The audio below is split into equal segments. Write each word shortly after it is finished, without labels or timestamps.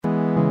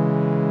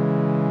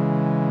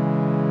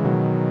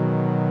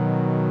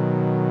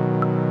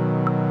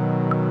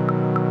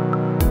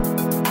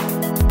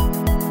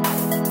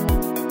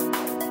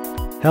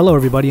Hello,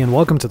 everybody, and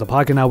welcome to the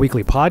Pocket Now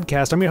Weekly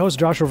Podcast. I'm your host,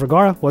 Joshua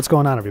Vergara. What's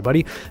going on,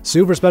 everybody?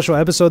 Super special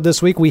episode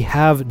this week. We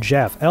have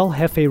Jeff, El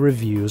Jefe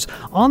Reviews,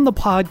 on the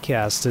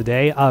podcast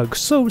today.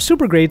 So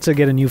super great to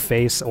get a new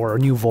face, or a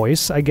new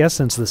voice, I guess,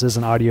 since this is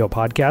an audio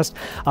podcast,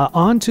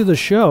 onto the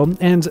show.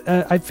 And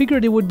I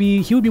figured he would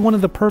be one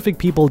of the perfect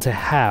people to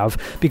have,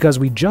 because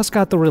we just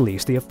got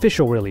the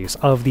official release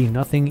of the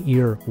Nothing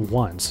Ear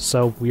Ones.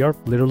 So we are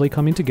literally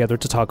coming together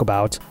to talk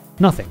about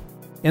nothing.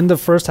 In the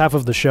first half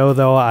of the show,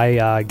 though,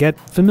 I get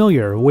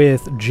familiar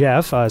with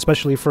Jeff,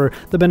 especially for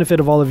the benefit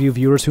of all of you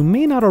viewers who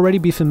may not already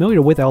be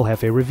familiar with El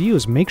Jefe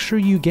Reviews. Make sure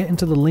you get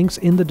into the links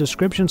in the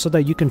description so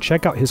that you can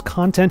check out his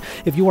content.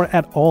 If you are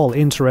at all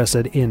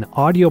interested in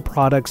audio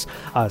products,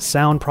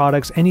 sound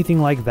products, anything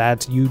like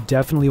that, you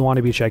definitely want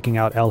to be checking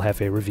out El Jefe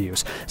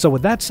Reviews. So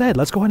with that said,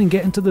 let's go ahead and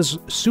get into this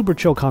super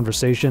chill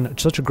conversation.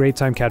 It's such a great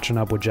time catching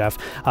up with Jeff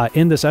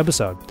in this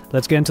episode.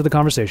 Let's get into the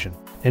conversation.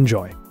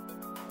 Enjoy.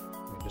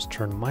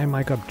 Turn my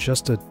mic up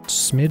just a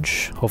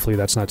smidge. Hopefully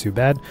that's not too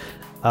bad.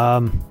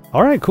 All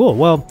right, cool.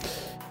 Well,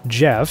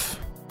 Jeff,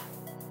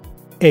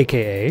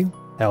 aka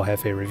El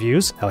Jefe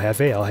Reviews, El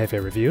Jefe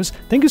Reviews,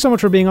 thank you so much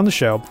for being on the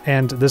show.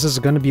 And this is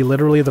going to be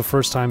literally the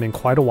first time in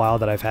quite a while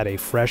that I've had a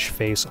fresh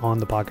face on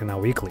the Pocket Now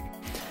Weekly.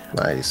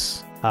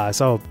 Nice.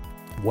 So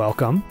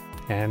welcome.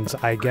 And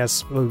I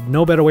guess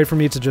no better way for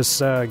me to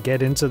just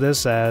get into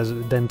this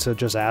than to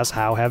just ask,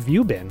 how have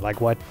you been?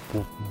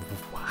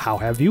 How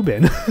have you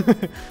been?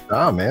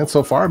 Man,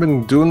 so far I've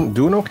been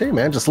doing okay,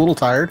 man. Just a little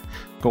tired,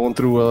 going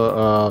through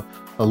a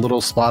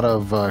little spot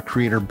of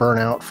creator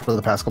burnout for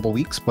the past couple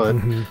weeks, but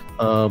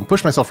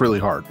pushed myself really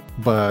hard.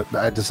 But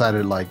I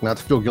decided not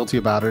to feel guilty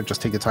about it,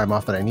 just take the time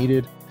off that I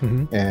needed.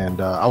 And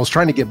I was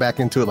trying to get back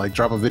into it,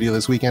 drop a video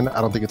this weekend.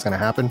 I don't think it's gonna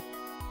happen,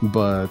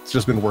 but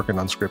just been working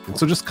on scripting.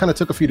 So just kind of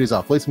took a few days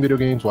off, played some video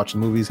games, watched some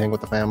movies, hang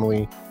with the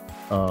family.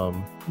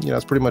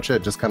 That's pretty much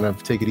it. Just kind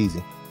of take it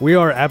easy. We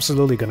are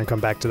absolutely going to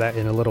come back to that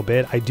in a little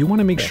bit. I do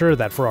want to make sure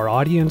that for our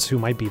audience who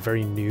might be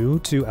very new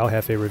to El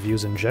Jefe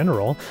Reviews in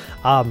general,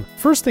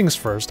 first things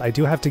first, I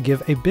do have to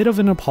give a bit of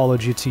an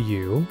apology to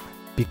you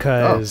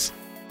because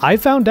I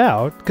found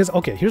out,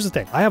 here's the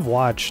thing. I have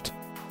watched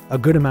a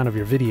good amount of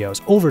your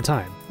videos over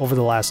time, over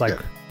the last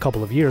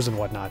couple of years and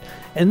whatnot.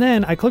 And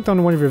then I clicked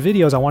on one of your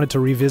videos. I wanted to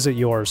revisit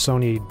your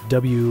Sony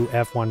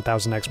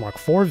WF-1000X Mark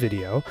IV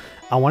video.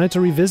 I wanted to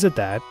revisit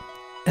that.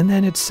 And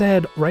then it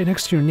said right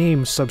next to your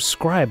name,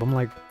 subscribe. I'm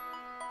like,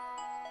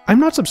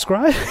 I'm not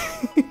subscribed.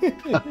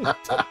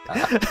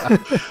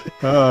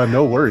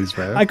 No worries,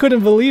 man. I couldn't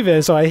believe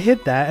it. So I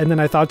hit that. And then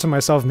I thought to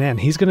myself, man,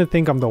 he's going to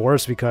think I'm the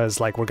worst because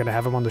we're going to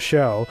have him on the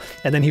show.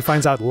 And then he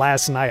finds out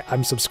last night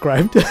I'm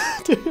subscribed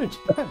to your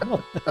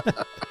channel.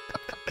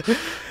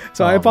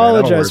 So I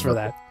apologize for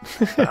that.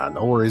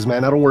 No worries,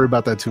 man. I don't worry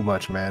about that too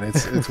much, man.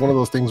 It's one of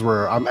those things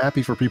where I'm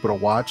happy for people to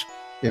watch.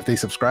 If they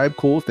subscribe,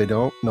 cool. If they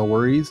don't, no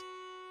worries.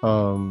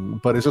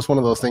 But it's just one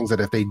of those things that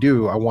if they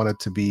do, I want it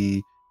to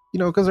be,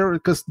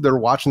 because they're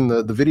watching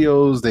the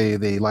videos,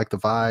 they like the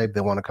vibe,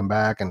 they want to come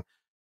back, and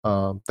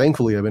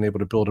thankfully I've been able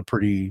to build a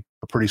pretty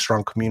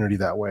strong community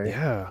that way.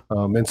 Yeah.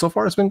 And so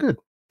far it's been good.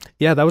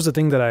 Yeah, that was the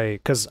thing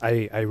that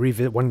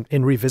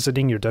when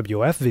revisiting your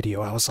WF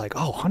video, I was like,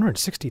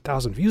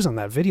 160,000 views on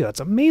that video.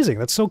 That's amazing.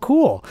 That's so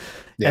cool.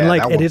 Yeah, and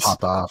that one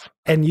popped off.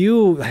 And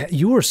you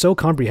were so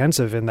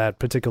comprehensive in that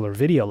particular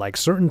video.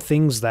 Certain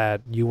things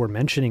that you were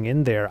mentioning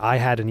in there, I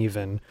hadn't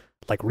even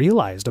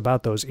realized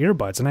about those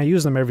earbuds, and I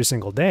use them every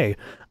single day.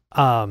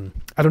 I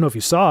don't know if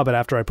you saw, but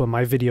after I put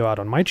my video out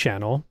on my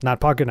channel, not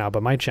Pocket Now,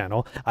 but my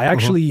channel, I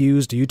actually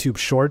used YouTube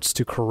Shorts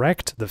to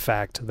correct the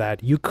fact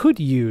that you could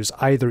use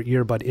either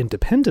earbud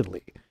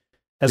independently.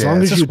 As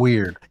long as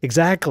weird.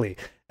 Exactly.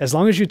 As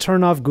long as you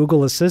turn off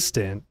Google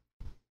Assistant.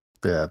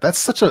 Yeah, that's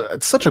such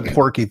a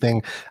quirky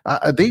thing.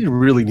 They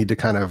really need to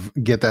kind of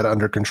get that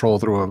under control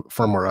through a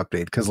firmware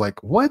update. Because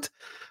what?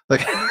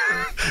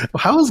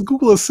 How does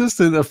Google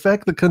Assistant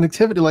affect the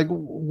connectivity?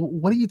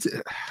 What do you?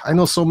 I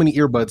know so many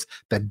earbuds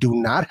that do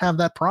not have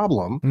that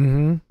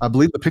problem. I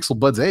believe the Pixel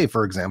Buds A,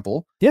 for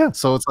example. Yeah.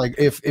 So it's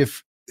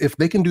if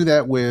they can do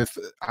that with,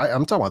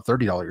 I'm talking about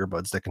 $30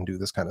 earbuds that can do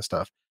this kind of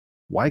stuff.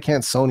 Why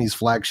can't Sony's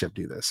flagship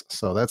do this?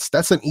 So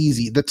that's an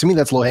easy, to me,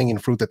 that's low hanging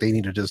fruit that they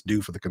need to just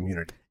do for the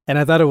community. And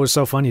I thought it was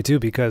so funny too,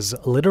 because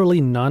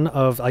literally none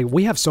of,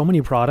 we have so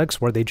many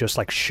products where they just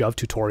shove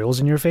tutorials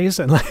in your face,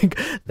 and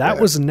that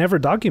was never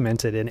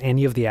documented in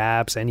any of the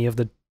apps, any of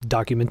the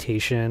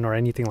documentation or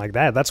anything like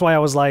that. That's why I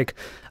was like,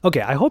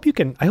 okay, I hope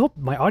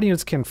my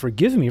audience can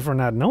forgive me for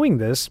not knowing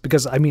this,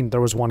 because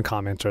there was one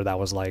commenter that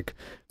was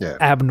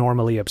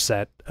abnormally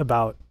upset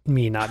about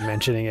me not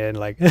mentioning it.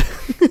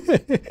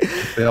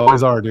 They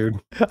always are, dude.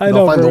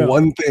 They'll find the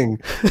one thing.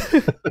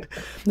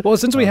 Well,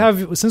 since we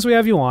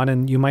have you on,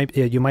 and you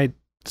might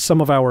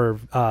some of our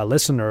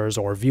listeners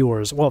or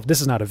viewers, well, this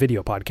is not a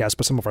video podcast,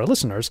 but some of our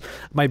listeners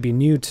might be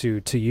new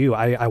to you.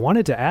 I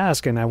wanted to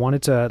ask, and I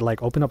wanted to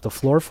open up the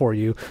floor for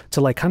you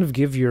to kind of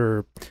give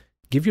your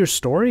give your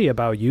story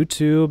about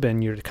YouTube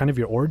and your kind of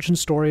your origin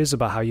stories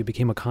about how you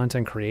became a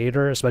content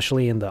creator,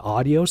 especially in the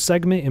audio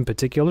segment in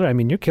particular? I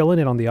mean, you're killing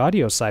it on the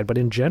audio side, but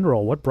in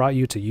general, what brought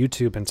you to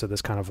YouTube and to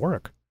this kind of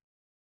work?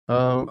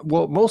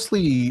 Well,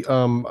 mostly,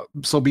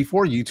 so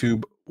before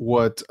YouTube,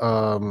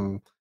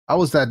 I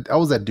was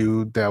that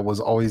dude that was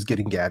always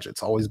getting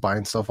gadgets, always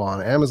buying stuff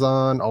on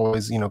Amazon,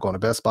 always, going to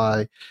Best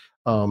Buy,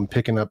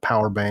 picking up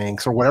power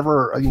banks or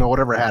whatever,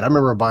 whatever I had. I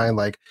remember buying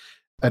like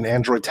an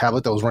Android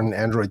tablet that was running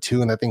Android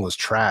 2, and that thing was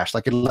trash.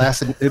 Like it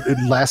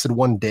lasted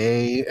one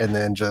day, and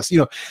then just,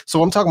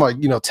 so I'm talking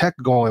about, tech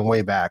going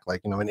way back,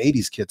 like, an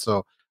 80s kid.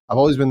 So I've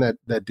always been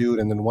that dude.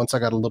 And then once I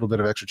got a little bit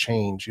of extra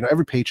change,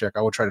 every paycheck,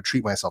 I would try to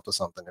treat myself to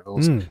something. If it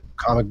was a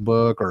comic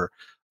book or,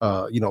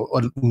 a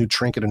new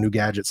trinket, a new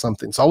gadget,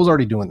 something. So I was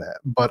already doing that.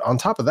 But on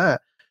top of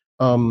that,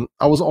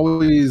 I was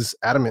always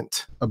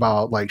adamant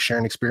about like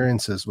sharing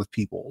experiences with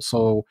people.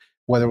 So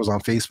whether it was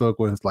on Facebook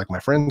with like my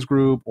friends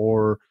group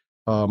or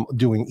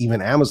doing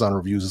even Amazon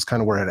reviews is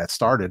kind of where it had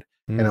started.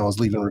 And I was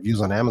leaving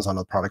reviews on Amazon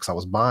of the products I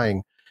was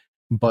buying.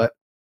 But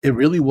it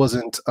really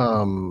wasn't,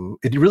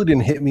 it really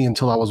didn't hit me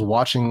until I was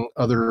watching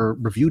other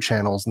review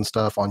channels and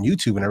stuff on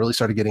YouTube. And I really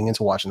started getting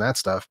into watching that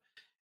stuff.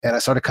 And I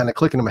started kind of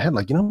clicking in my head,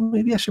 like,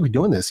 maybe I should be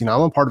doing this. I'm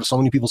a part of so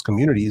many people's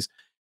communities.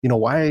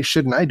 Why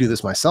shouldn't I do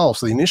this myself?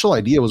 So the initial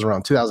idea was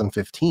around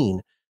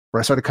 2015,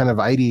 where I started kind of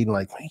ideating,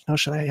 like,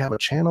 should I have a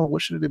channel?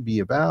 What should it be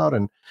about?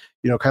 And,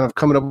 kind of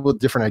coming up with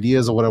different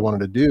ideas of what I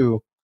wanted to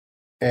do.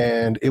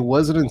 And it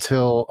wasn't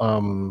until,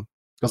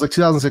 it was like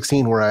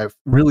 2016 where I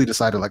really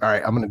decided, like, all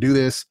right, I'm going to do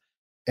this.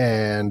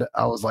 And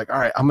I was like, all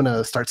right, I'm going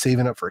to start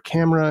saving up for a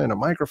camera and a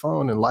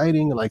microphone and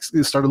lighting. And like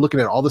started looking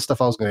at all the stuff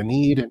I was going to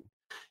need. And,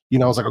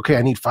 I was like, okay,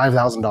 I need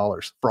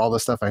 $5,000 for all the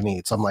stuff I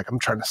need. So I'm like, I'm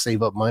trying to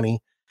save up money.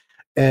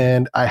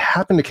 And I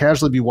happened to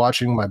casually be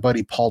watching my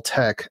buddy Paul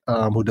Tech,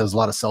 who does a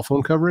lot of cell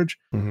phone coverage,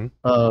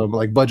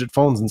 like budget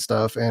phones and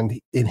stuff. And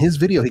in his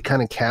video, he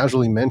kind of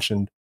casually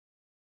mentioned,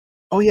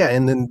 oh yeah,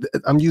 and then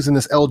I'm using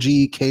this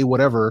LG K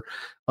whatever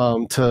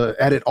to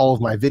edit all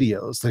of my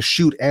videos, to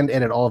shoot and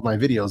edit all of my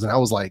videos. And I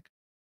was like,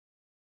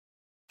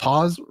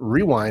 pause,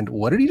 rewind,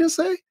 what did he just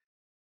say?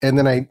 And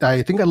then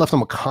I think I left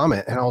him a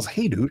comment, and I was like,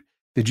 hey dude,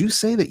 did you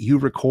say that you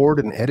record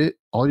and edit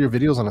all your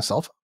videos on a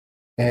cell phone?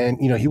 And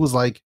he was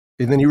like,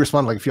 and then he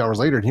responded like a few hours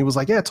later, and he was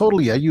like, yeah,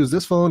 totally, I use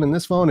this phone,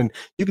 and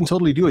you can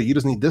totally do it. You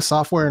just need this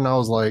software. And I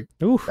was like,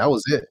 oof, that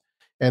was it.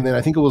 And then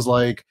I think it was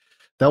like,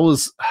 that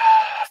was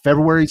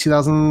February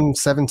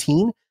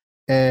 2017.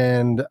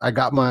 And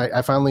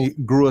I finally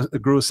grew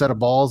a set of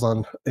balls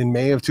in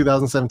May of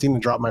 2017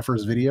 and dropped my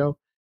first video.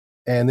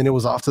 And then it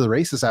was off to the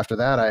races after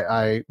that.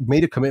 I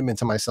made a commitment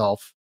to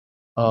myself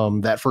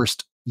that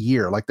first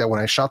year, like that when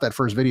I shot that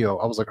first video,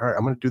 I was like, all right,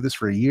 I'm going to do this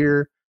for a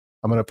year.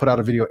 I'm going to put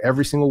out a video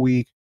every single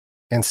week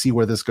and see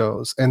where this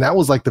goes. And that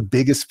was like the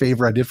biggest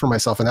favor I did for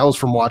myself. And that was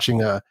from watching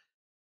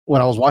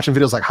when I was watching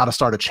videos like how to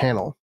start a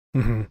channel.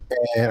 And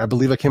I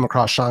believe I came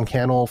across Sean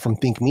Cannell from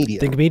Think Media.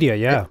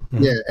 Yeah.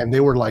 Yeah. And they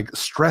were like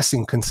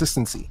stressing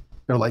consistency.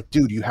 They're like,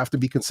 dude, you have to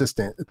be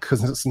consistent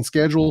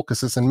schedule,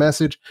 consistent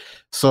message.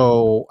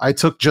 So I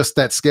took just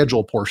that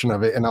schedule portion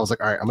of it, and I was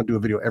like, all right, I'm gonna do a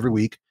video every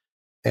week.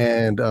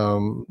 And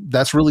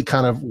that's really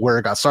kind of where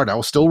it got started. I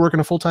was still working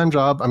a full-time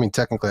job. I mean,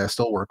 technically I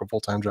still work a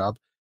full-time job.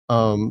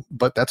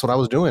 But that's what I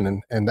was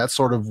doing. And that's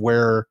sort of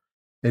where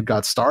it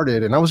got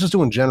started. And I was just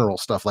doing general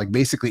stuff, like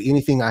basically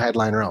anything I had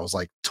lying around. It was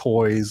like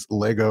toys,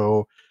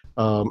 Lego,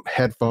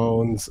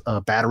 headphones,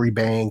 battery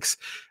banks,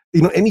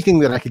 anything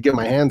that I could get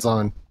my hands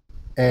on.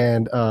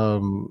 And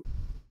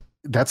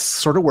that's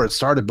sort of where it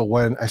started. But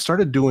when I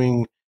started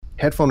doing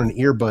headphone and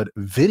earbud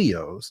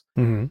videos,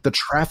 the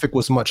traffic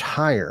was much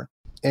higher.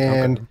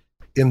 And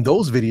in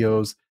those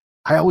videos,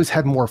 I always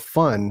had more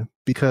fun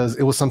because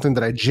it was something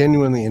that I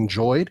genuinely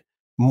enjoyed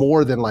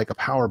more than like a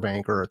power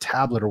bank or a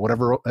tablet or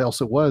whatever else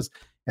it was.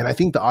 And I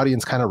think the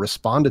audience kind of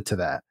responded to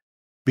that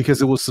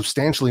because it was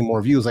substantially more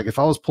views. Like if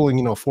I was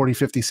pulling, 40,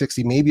 50,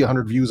 60, maybe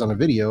 100 views on a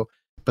video,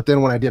 but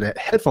then when I did a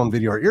headphone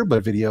video or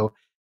earbud video,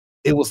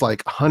 it was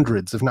like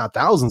hundreds, if not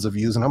thousands of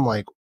views. And I'm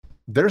like,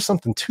 there's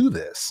something to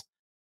this.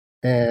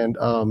 And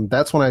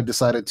that's when I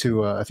decided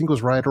to, I think it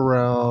was right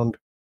around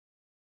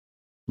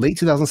late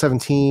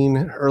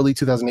 2017, early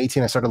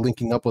 2018, I started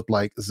linking up with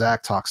like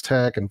Zach Talks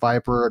Tech and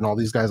Viper and all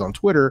these guys on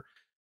Twitter.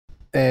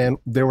 And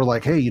they were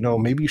like, hey,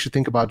 maybe you should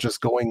think about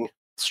just going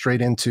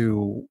straight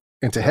into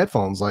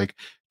headphones. Like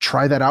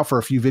try that out for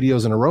a few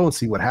videos in a row and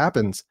see what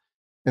happens.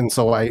 And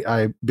so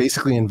I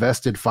basically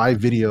invested 5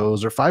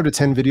 videos or 5 to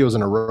 10 videos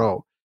in a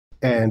row.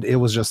 And it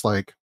was just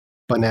like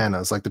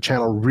bananas. Like the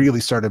channel really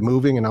started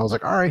moving, and I was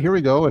like, all right, here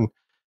we go. And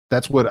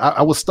that's what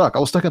I was stuck. I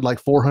was stuck at like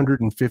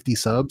 450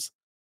 subs.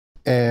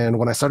 And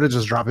when I started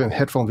just dropping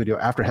headphone video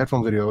after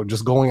headphone video,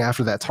 just going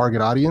after that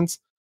target audience,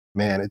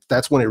 man,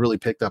 that's when it really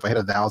picked up. I hit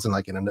 1,000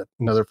 like in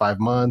another 5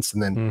 months.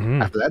 And then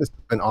after that, it's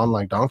been on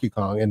like Donkey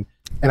Kong. And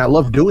I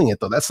love doing it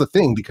though. That's the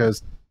thing,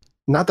 because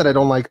not that I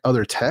don't like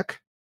other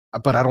tech,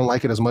 but I don't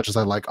like it as much as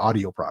I like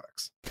audio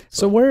products.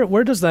 So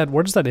where does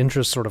that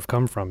interest sort of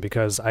come from?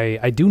 Because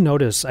I did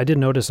notice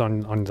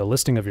on the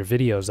listing of your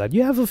videos that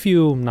you have a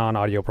few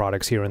non-audio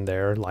products here and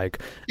there.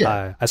 Like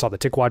I saw the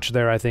TicWatch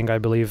there. I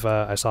believe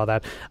I saw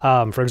that,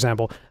 for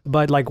example.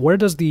 But like, where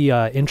does the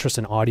interest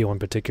in audio in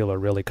particular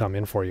really come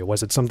in for you?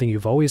 Was it something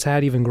you've always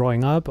had even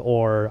growing up,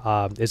 or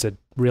is it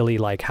really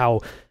like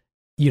how,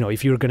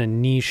 if you're going to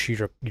niche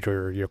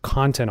your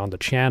content on the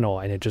channel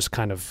and it just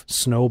kind of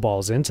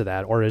snowballs into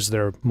that, or is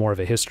there more of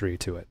a history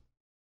to it?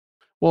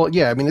 Well,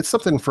 yeah, I mean, it's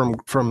something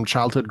from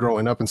childhood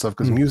growing up and stuff,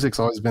 because music's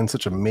always been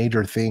such a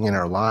major thing in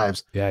our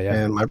lives. Yeah, yeah.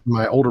 And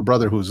my older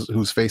brother,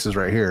 whose face is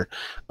right here,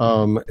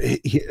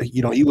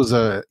 he's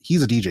a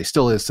DJ,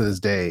 still is to this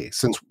day.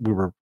 Since we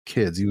were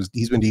kids,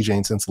 he's been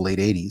DJing since the late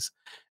 '80s,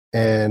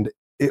 and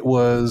it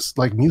was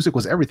like music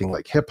was everything,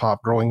 like hip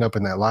hop, growing up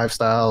in that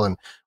lifestyle and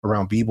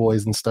around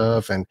b-boys and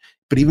stuff.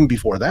 But even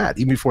before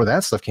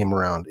that stuff came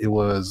around, it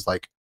was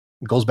like,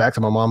 it goes back to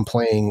my mom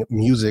playing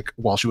music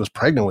while she was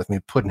pregnant with me,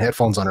 putting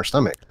headphones on her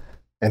stomach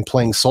and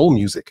playing soul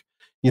music.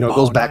 It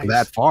goes back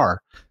that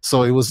far.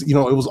 So it was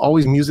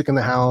always music in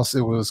the house.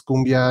 It was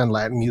cumbia and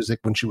Latin music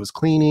when she was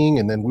cleaning,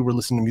 and then we were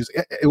listening to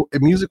music.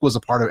 Music was a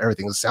part of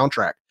everything. It was a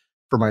soundtrack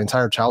for my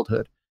entire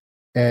childhood.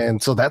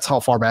 And so that's how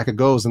far back it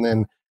goes. And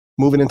then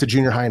moving into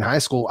junior high and high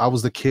school, I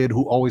was the kid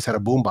who always had a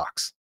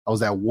boombox. I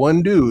was that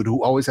one dude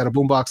who always had a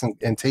boombox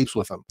and tapes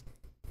with him.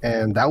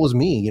 And that was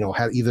me,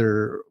 had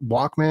either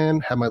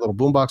Walkman, had my little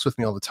boombox with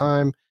me all the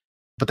time,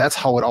 but that's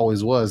how it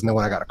always was. And then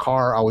when I got a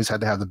car, I always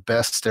had to have the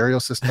best stereo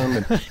system,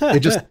 and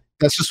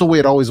that's just the way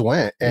it always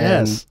went.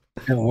 And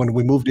when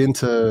we moved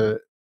into,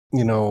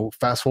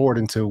 fast forward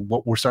into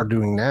what we're starting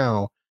doing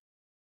now,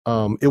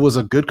 it was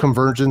a good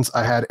convergence.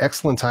 I had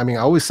excellent timing.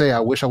 I always say I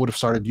wish I would have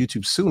started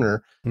YouTube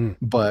sooner,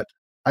 but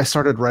I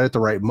started right at the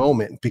right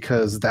moment,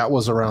 because that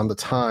was around the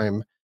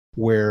time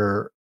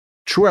where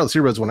True Wireless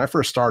Earbuds, when I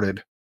first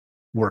started,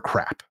 were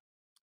crap.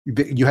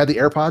 You had the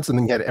AirPods, and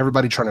then you had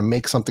everybody trying to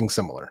make something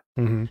similar,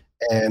 and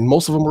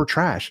most of them were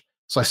trash.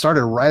 So I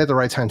started right at the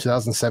right time,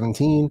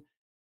 2017,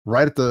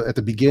 right at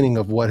the beginning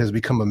of what has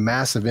become a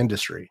massive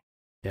industry.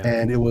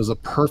 And it was a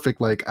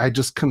perfect, like,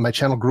 my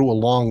channel grew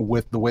along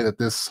with the way that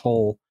this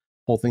whole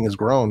thing has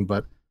grown.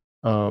 But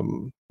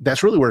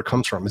that's really where it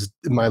comes from, is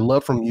my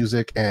love for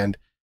music. And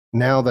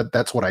now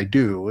that's what I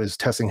do, is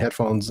testing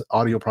headphones,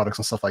 audio products,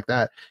 and stuff like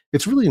that.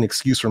 It's really an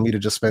excuse for me to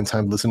just spend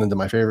time listening to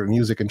my favorite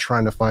music and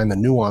trying to find the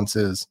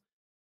nuances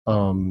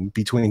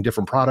between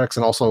different products.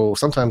 And also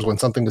sometimes when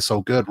something is so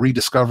good,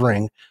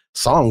 rediscovering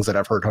songs that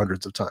I've heard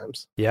hundreds of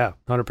times. Yeah,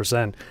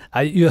 100%.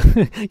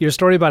 Your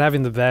story about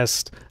having the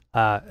best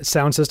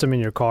sound system in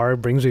your car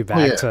brings me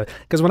back to,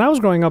 because when I was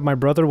growing up, my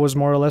brother was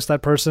more or less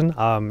that person.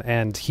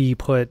 And he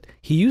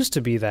used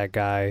to be that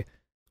guy,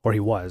 or he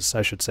was,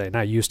 I should say,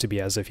 not used to be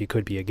as if he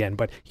could be again,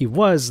 but he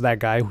was that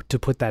guy to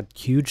put that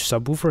huge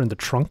subwoofer in the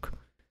trunk.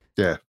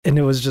 Yeah. And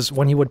it was just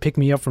when he would pick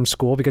me up from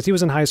school, because he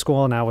was in high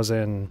school and I was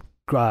in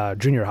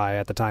junior high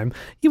at the time,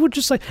 he would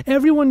just like,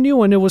 everyone knew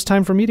when it was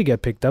time for me to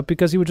get picked up,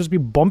 because he would just be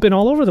bumping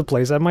all over the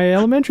place at my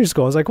elementary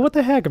school. I was like, what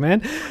the heck,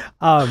 man?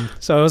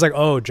 So I was like,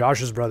 oh,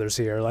 Josh's brother's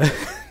here. Like,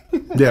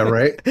 yeah,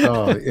 right.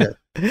 Oh, yeah.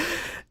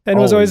 And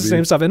it was always the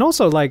same stuff. And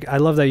also, like, I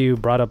love that you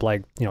brought up,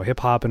 like, hip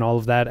hop and all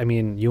of that. I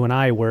mean, you and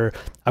I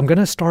I'm going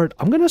to start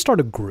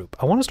a group.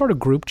 I want to start a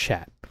group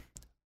chat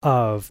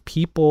of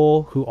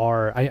people who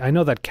are, I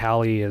know that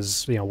Cali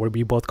is, where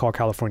we both call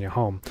California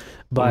home,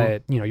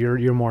 but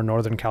you're more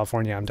Northern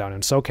California. I'm down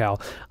in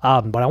SoCal.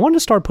 But I want to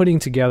start putting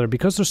together,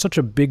 because there's such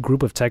a big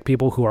group of tech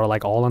people who are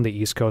like all on the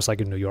East Coast,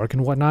 like in New York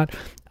and whatnot.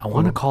 I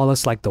want to call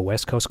us like the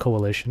West Coast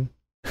Coalition.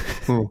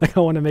 Like, I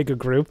want to make a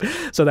group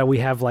so that we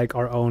have like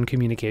our own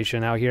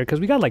communication out here,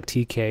 because we got like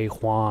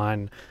TK,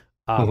 Juan,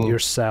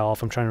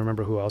 yourself. I'm trying to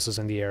remember who else is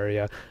in the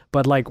area,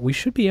 but like we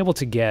should be able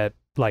to get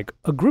like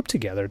a group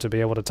together to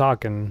be able to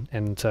talk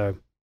and to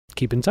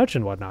keep in touch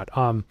and whatnot.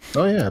 Oh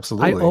yeah,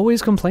 absolutely. I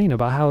always complain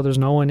about how there's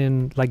no one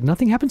in, like,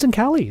 nothing happens in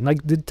Cali.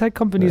 Like, the tech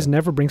companies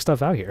never bring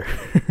stuff out here.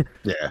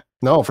 Yeah,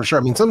 no, for sure.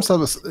 I mean, some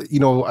stuff,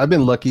 I've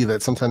been lucky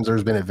that sometimes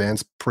there's been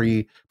events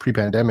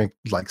pre-pandemic,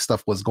 like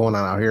stuff was going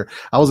on out here.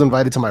 I was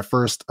invited to my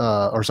first,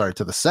 to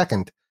the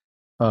second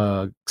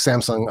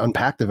Samsung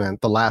Unpacked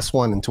event, the last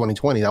one in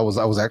 2020. I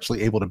was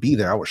actually able to be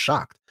there. I was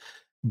shocked,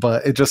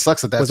 but it just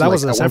sucks that that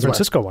was the San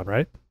Francisco one,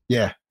 right?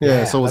 Yeah.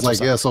 So it was like,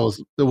 so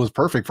it was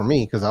perfect for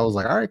me, because I was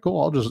like, all right,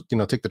 cool. I'll just,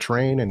 take the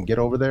train and get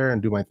over there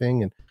and do my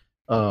thing. And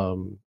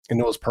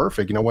it was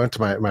perfect. Went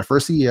to my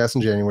first CES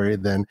in January,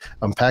 then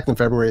Unpacked in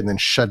February, and then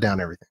shut down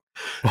everything.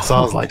 So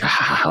I was like,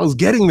 I was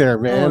getting there,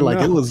 man.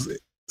 I was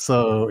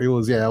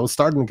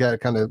starting to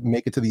kind of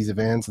make it to these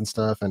events and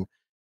stuff. And,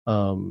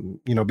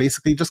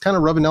 basically just kind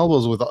of rubbing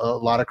elbows with a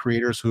lot of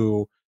creators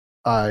who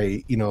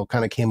I,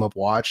 kind of came up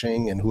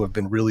watching and who have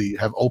been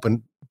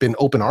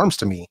open arms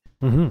to me,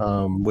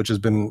 which has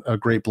been a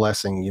great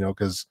blessing,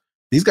 because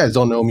these guys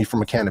don't know me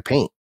from a can of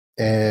paint.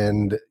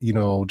 And,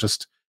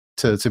 just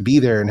to be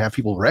there and have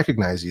people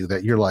recognize you,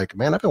 that you're like,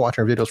 man, I've been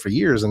watching our videos for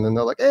years. And then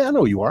they're like, hey, I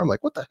know who you are. I'm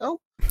like, what the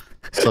hell?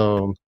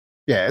 So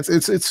yeah,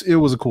 it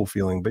was a cool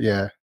feeling, but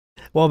yeah.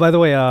 Well, by the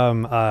way,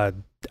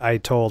 I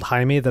told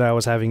Jaime that I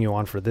was having you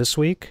on for this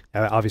week.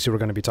 Obviously, we're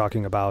going to be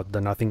talking about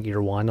the Nothing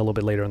Ear One a little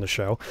bit later in the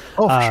show.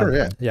 Oh, for sure,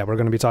 yeah. Yeah, we're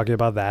going to be talking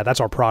about that.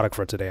 That's our product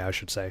for today, I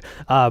should say.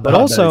 But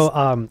also,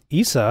 nice.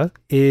 Isa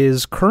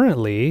is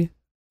currently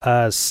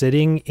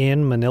sitting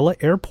in Manila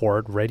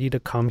Airport, ready to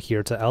come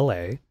here to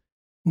LA.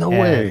 No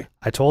way.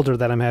 I told her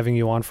that I'm having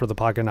you on for the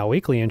Pocket Now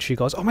Weekly, and she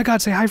goes, "Oh my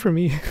God, say hi for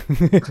me."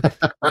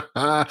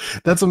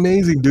 That's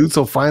amazing, dude.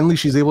 So finally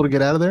she's able to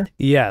get out of there?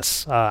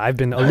 Yes. I've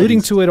been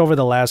alluding to it over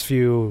the last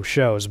few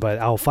shows, but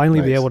I'll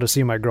finally be able to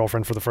see my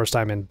girlfriend for the first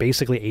time in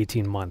basically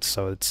 18 months.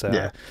 So it's,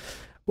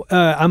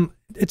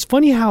 it's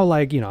funny how,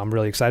 like, you know, I'm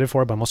really excited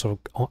for it, but I'm also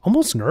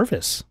almost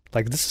nervous.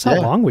 Like, this is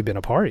how long we've been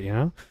apart, you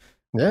know?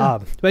 Yeah.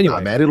 But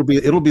anyway, man,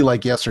 it'll be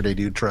like yesterday,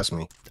 dude. Trust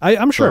me.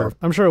 I'm sure.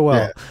 I'm sure it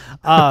will.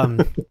 Yeah.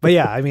 But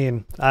yeah, I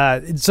mean,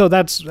 so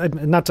that's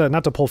not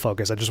to pull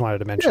focus. I just wanted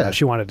to mention that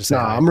she wanted to say.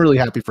 No, I'm really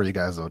happy for you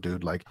guys though,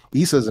 dude. Like,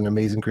 Issa's an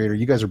amazing creator.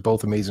 You guys are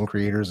both amazing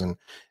creators, and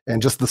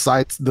just the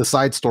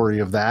side story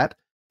of that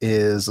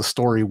is a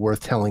story worth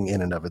telling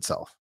in and of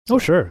itself. Oh,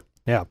 sure.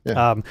 Yeah.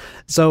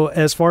 So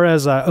as far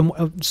as,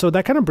 so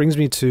that kind of brings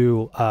me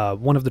to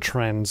one of the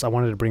trends. I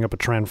wanted to bring up a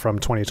trend from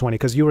 2020,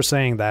 because you were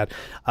saying that,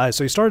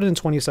 so you started in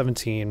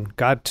 2017,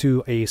 got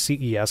to a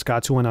CES,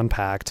 got to an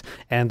Unpacked,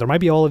 and there might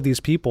be all of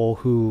these people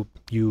who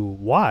you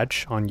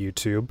watch on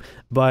YouTube,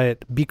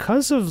 but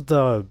because of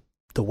the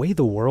way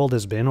the world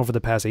has been over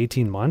the past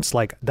 18 months,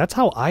 like, that's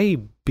how I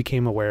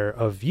became aware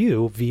of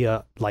you,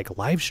 via like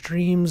live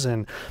streams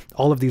and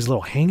all of these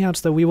little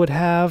hangouts that we would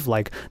have.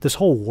 Like, this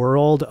whole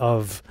world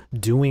of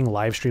doing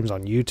live streams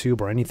on YouTube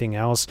or anything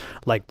else,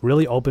 like,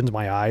 really opened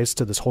my eyes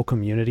to this whole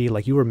community.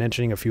 Like, you were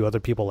mentioning a few other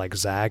people like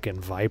Zach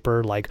and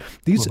Viper, like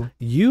these,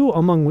 you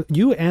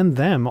and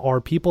them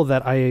are people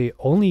that I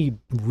only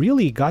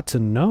really got to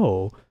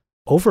know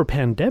over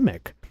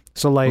pandemic.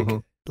 So like,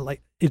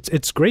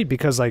 it's great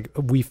because, like,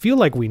 we feel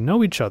like we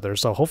know each other.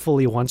 So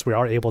hopefully once we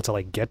are able to,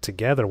 like, get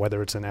together,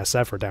 whether it's in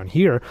SF or down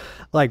here,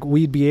 like,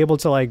 we'd be able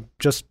to, like,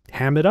 just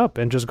ham it up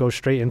and just go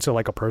straight into,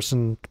 like, a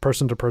person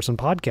to person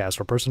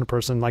podcast, or person to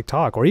person, like,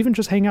 talk, or even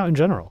just hang out in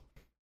general.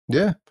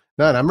 Yeah.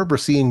 No, and I remember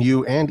seeing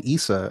you and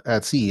Issa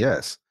at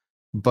CES,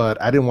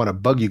 but I didn't want to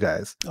bug you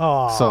guys.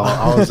 Oh, so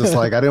I was just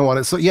like, I didn't want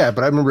to. So yeah,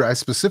 but I remember I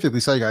specifically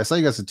saw you guys. I saw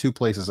you guys at two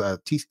places. I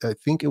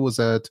think it was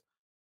at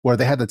where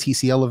they had the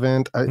TCL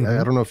event. I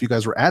don't know if you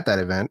guys were at that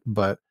event,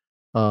 but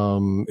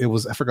it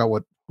was, I forgot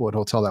what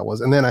hotel that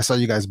was. And then I saw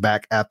you guys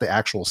back at the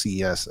actual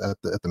CES at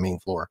the main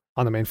floor.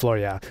 On the main floor,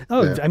 yeah.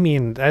 Oh, yeah. I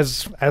mean,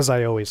 as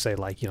I always say,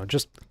 like, you know,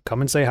 just come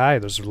and say hi.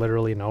 There's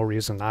literally no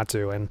reason not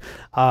to. And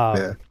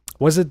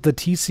was it the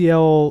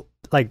TCL,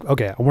 like,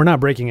 okay, we're not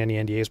breaking any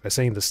NDAs by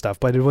saying this stuff,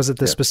 but was it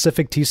the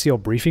specific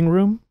TCL briefing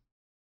room?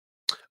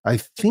 I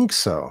think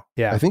so.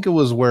 Yeah. I think it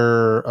was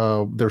where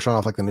they were showing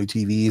off, like, the new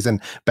TVs, and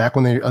back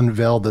when they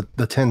unveiled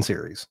the 10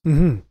 series.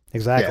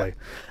 Exactly.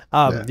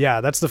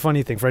 Yeah, that's the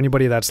funny thing for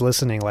anybody that's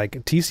listening.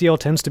 Like, TCL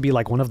tends to be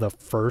like one of the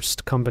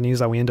first companies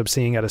that we end up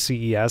seeing at a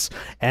CES,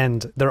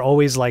 and they're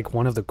always like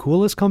one of the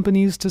coolest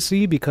companies to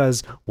see,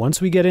 because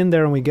once we get in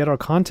there and we get our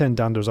content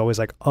done, there's always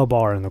like a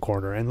bar in the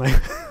corner, and like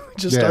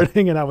just start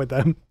hanging out with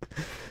them.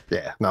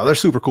 Yeah, no, they're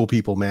super cool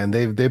people, man.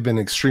 They've been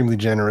extremely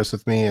generous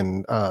with me,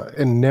 and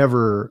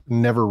never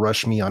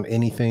rush me on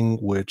anything,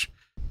 which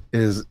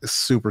is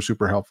super,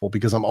 super helpful,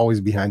 because I'm always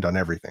behind on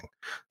everything.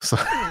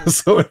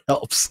 So it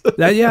helps.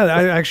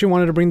 I actually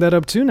wanted to bring that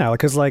up too now,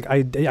 because like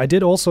I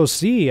did also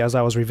see, as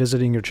I was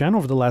revisiting your channel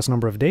over the last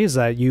number of days,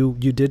 that you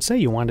did say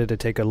you wanted to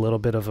take a little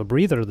bit of a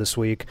breather this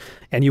week,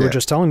 and you were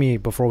just telling me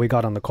before we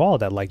got on the call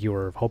that, like, you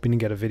were hoping to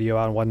get a video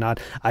out and whatnot.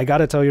 I got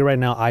to tell you right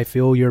now, I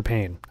feel your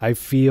pain. I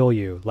feel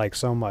you, like,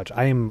 so much.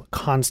 I am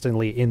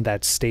constantly in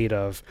that state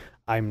of,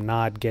 I'm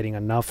not getting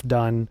enough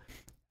done.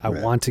 I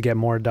want to get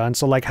more done.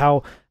 So like,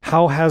 how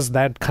has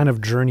that kind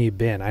of journey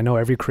been? I know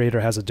every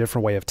creator has a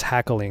different way of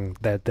tackling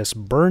this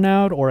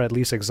burnout, or at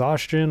least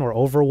exhaustion or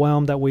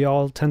overwhelm that we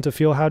all tend to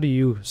feel. How do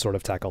you sort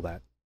of tackle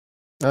that?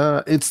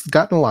 It's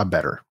gotten a lot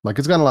better. Like,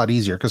 it's gotten a lot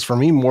easier, because for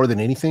me, more than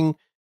anything,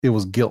 it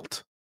was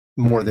guilt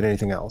more than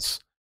anything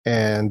else.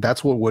 And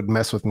that's what would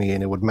mess with me,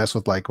 and it would mess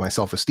with, like, my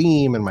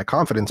self-esteem and my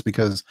confidence,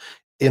 because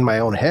in my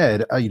own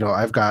head,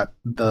 I've got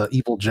the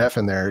evil Jeff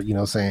in there,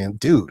 saying,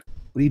 dude,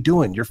 what are you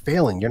doing? You're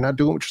failing. You're not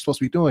doing what you're supposed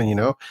to be doing,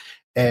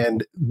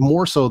 And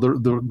more so,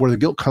 where the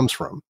guilt comes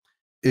from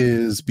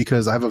is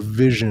because I have a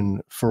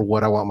vision for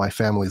what I want my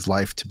family's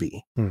life to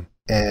be.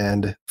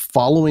 And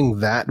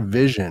following that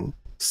vision,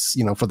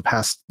 for the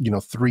past,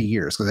 3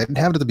 years, because I didn't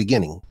have it at the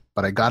beginning,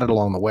 but I got it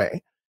along the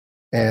way.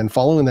 And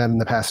following that in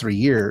the past 3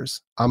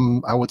 years,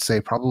 I would say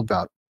probably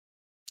about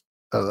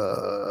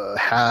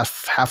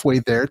halfway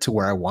there to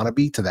where I want to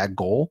be, to that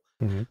goal.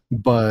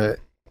 But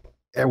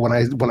when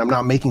I'm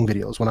not making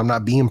videos, when I'm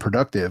not being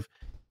productive,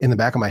 in the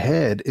back of my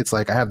head, it's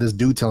like I have this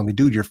dude telling me,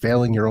 dude, you're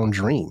failing your own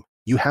dream.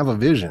 You have a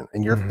vision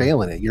and you're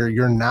failing it.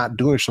 You're not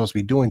doing what you're supposed to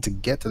be doing to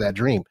get to that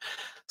dream.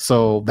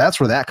 So that's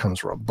where that comes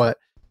from. But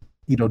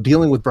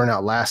dealing with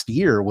burnout last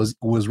year was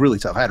really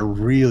tough. I had a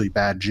really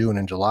bad June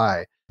and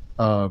July.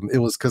 It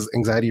was because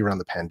anxiety around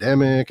the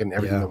pandemic and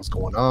everything that was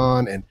going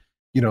on, and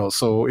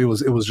so it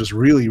was just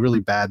really, really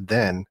bad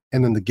then,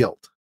 and then the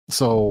guilt.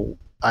 So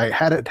I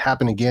had it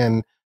happen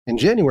again in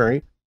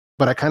January,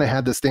 but I kind of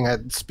had this thing. I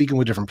had speaking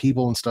with different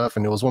people and stuff,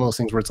 and it was one of those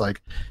things where it's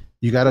like,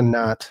 you got to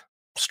not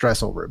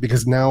stress over it,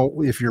 because now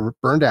if you're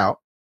burned out,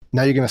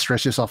 now you're going to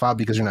stress yourself out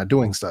because you're not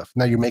doing stuff.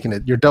 Now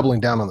you're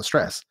doubling down on the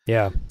stress.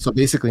 Yeah. So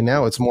basically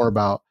now it's more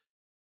about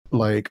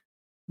like,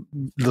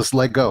 just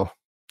let go.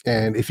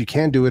 And if you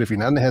can't do it, if you're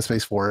not in the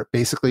headspace for it,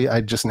 basically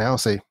I just now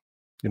say,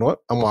 you know what?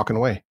 I'm walking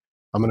away.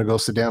 I'm going to go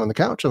sit down on the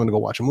couch. I'm going to go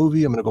watch a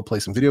movie. I'm going to go play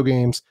some video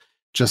games,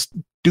 just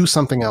do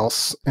something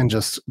else and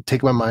just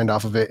take my mind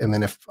off of it. And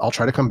then if I'll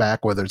try to come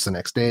back, whether it's the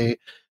next day,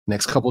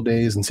 next couple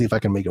days, and see if I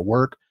can make it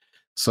work.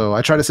 So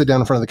I tried to sit down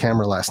in front of the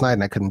camera last night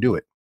and I couldn't do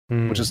it,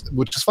 which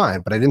is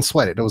fine, but I didn't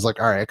sweat it. It was like,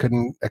 all right,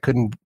 I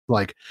couldn't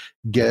like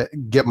get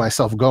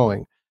myself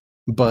going.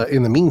 But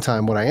in the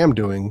meantime, what I am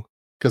doing,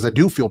 because I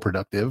do feel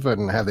productive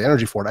and have the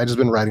energy for it, I just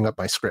been writing up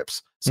my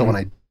scripts. So when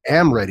I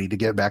am ready to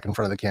get back in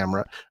front of the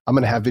camera, I'm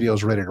going to have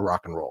videos ready to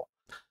rock and roll.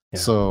 Yeah.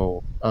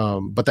 So,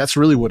 but that's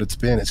really what it's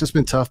been. It's just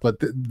been tough. But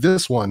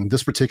this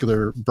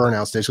particular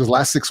burnout stage, because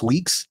last 6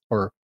 weeks,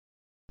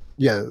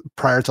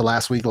 prior to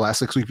last week, the last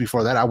 6 weeks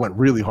before that, I went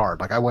really hard.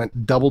 Like I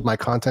doubled my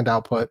content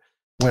output,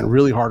 went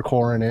really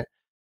hardcore in it.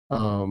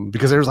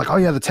 Because there's like, oh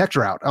yeah, the tech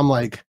drought. I'm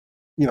like,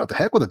 the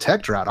heck with the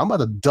tech drought. I'm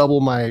about to double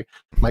my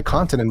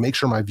content and make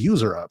sure my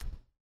views are up.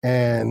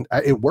 And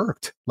it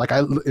worked. Like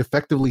I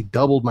effectively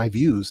doubled my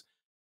views.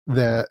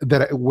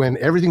 When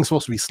everything's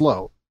supposed to be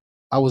slow,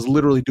 I was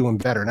literally doing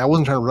better. And I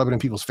wasn't trying to rub it in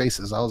people's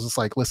faces. I was just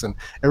like, listen,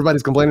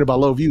 everybody's complaining about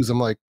low views. I'm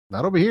like,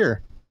 not over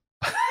here.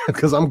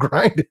 Because I'm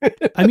grinding.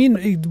 I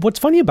mean, what's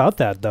funny about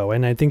that, though,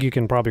 and I think you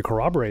can probably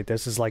corroborate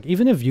this, is like,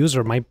 even if views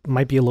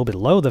might be a little bit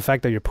low, the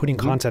fact that you're putting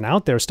content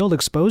out there still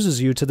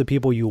exposes you to the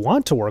people you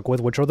want to work with,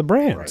 which are the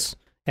brands. Right.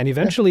 And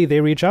eventually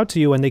they reach out to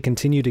you and they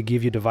continue to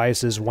give you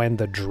devices when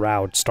the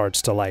drought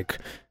starts to like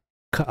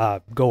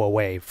go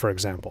away, for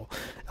example.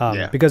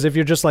 Because if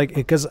you're just like,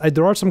 because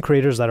there are some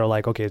creators that are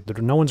like, okay,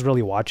 no one's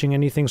really watching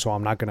anything, so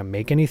I'm not going to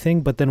make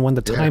anything. But then when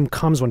the time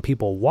comes when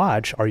people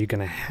watch, are you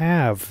going to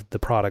have the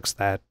products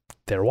that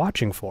they're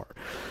watching for?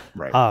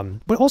 Right.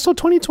 But also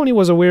 2020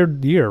 was a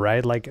weird year,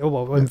 right? Like,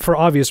 for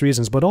obvious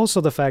reasons, but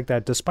also the fact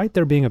that despite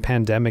there being a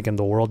pandemic and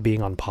the world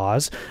being on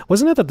pause,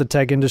 wasn't it that the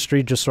tech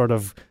industry just sort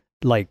of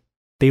like,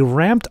 they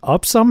ramped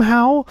up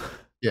somehow?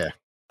 Yeah.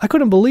 I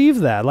couldn't believe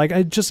that. Like,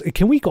 I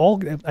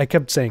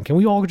kept saying, can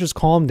we all just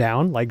calm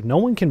down? Like, no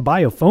one can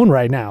buy a phone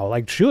right now.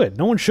 Like,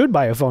 no one should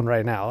buy a phone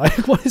right now.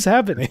 Like, what is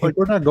happening? Like,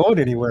 we're not going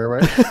anywhere,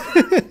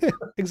 right?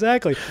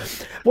 Exactly.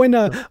 When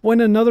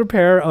another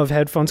pair of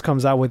headphones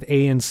comes out with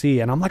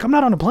ANC, and I'm like, I'm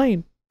not on a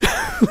plane.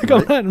 Like,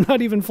 right? I'm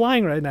not even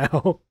flying right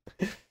now.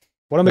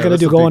 What am I going to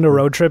do? Go on a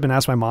road trip and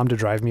ask my mom to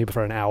drive me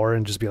for an hour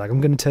and just be like, I'm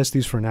going to test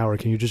these for an hour.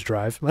 Can you just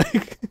drive?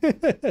 Like,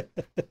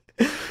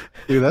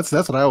 dude, that's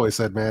what I always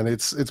said, man.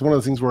 It's one of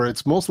the things where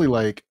it's mostly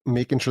like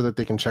making sure that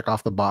they can check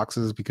off the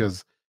boxes,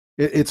 because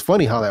it's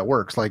funny how that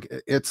works. Like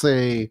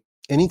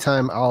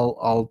anytime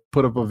I'll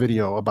put up a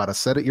video about a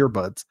set of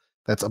earbuds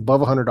that's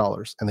above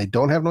 $100 and they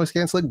don't have noise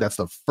canceling, that's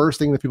the first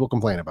thing that people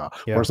complain about.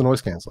 Yeah. Where's the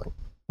noise canceling?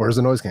 Where's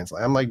the noise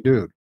canceling? I'm like,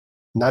 dude,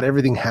 not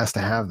everything has to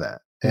have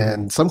that.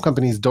 And some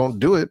companies don't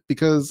do it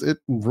because it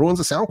ruins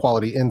the sound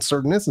quality in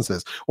certain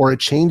instances, or it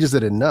changes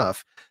it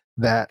enough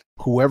that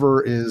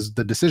whoever is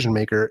the decision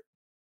maker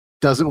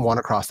doesn't want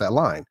to cross that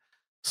line.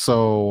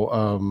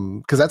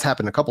 So, because that's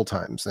happened a couple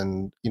times,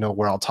 and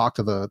where I'll talk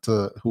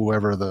to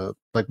whoever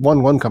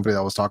one company that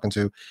I was talking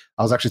to,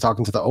 I was actually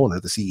talking to the owner,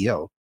 the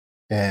CEO,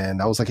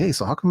 and I was like, hey,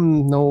 so how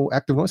come no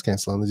active noise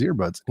canceling on these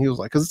earbuds? And he was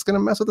like, because it's going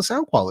to mess with the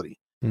sound quality.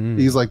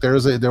 He's like, there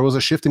was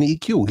a shift in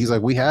EQ. He's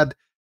like, we had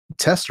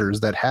testers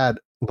that had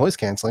noise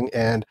canceling,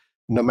 and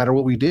no matter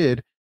what we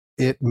did,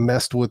 it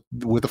messed with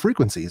the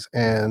frequencies,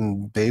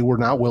 and they were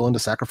not willing to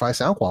sacrifice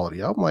sound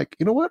quality. I'm like,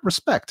 you know what?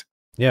 Respect.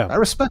 Yeah, I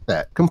respect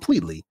that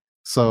completely.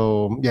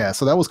 So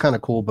so that was kind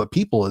of cool. But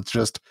people, it's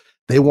just,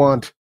 they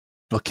want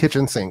the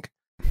kitchen sink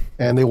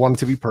and they want it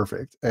to be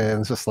perfect,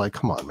 and it's just like,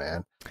 come on,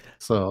 man.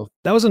 So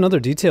that was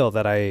another detail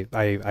that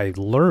I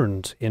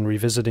learned in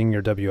revisiting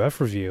your WF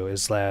review,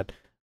 is that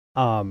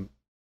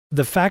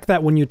the fact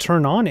that when you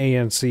turn on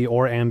ANC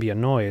or ambient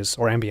noise,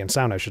 or ambient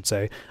sound, I should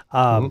say,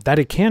 that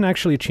it can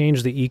actually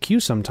change the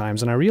EQ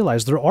sometimes. And I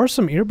realized there are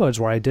some earbuds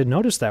where I did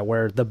notice that,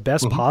 where the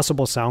best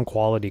possible sound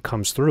quality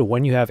comes through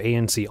when you have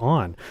ANC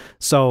on.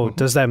 So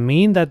does that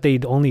mean that they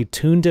only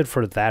tuned it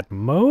for that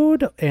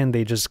mode and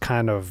they just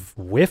kind of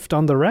whiffed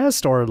on the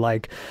rest? Or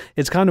like,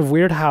 it's kind of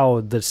weird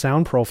how the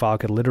sound profile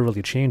could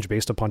literally change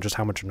based upon just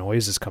how much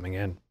noise is coming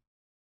in.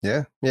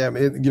 Yeah. Yeah.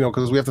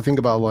 Because we have to think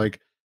about like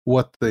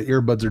what the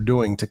earbuds are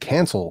doing to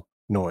cancel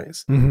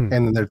noise, and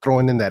then they're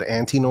throwing in that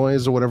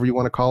anti-noise or whatever you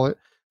want to call it.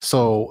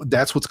 So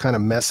that's what's kind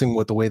of messing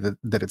with the way that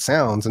it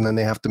sounds, and then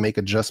they have to make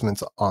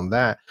adjustments on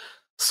that.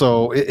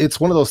 So it's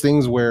one of those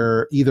things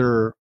where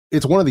either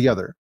it's one or the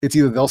other. It's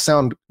either they'll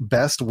sound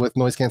best with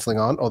noise canceling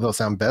on, or they'll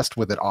sound best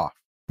with it off.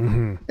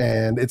 Hmm.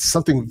 And it's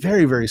something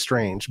very, very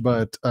strange,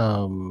 but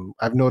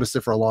I've noticed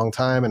it for a long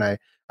time, and I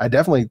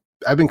definitely,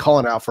 I've been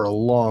calling out for a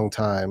long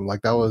time.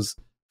 Like that was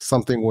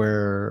something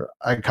where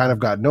I kind of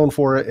got known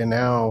for it, and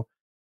now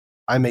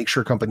I make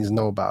sure companies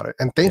know about it.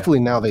 And Yeah. thankfully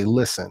now they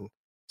listen.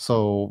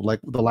 So like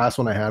the last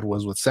one I had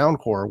was with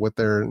Soundcore with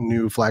their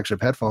new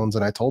flagship headphones,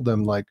 and I told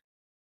them like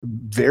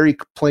very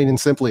plain and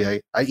simply,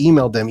 I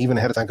emailed them even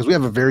ahead of time because we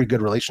have a very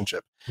good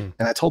relationship. Hmm.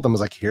 And I told them, I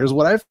was like, here's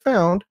what I've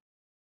found.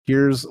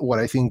 Here's what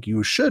I think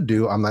you should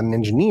do. I'm not an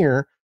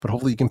engineer, but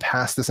hopefully you can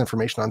pass this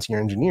information on to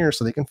your engineer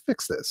so they can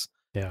fix this.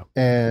 Yeah.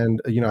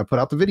 And, you know, I put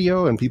out the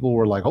video and people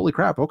were like, holy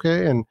crap,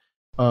 okay. And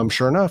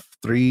sure enough,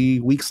 3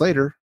 weeks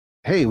later,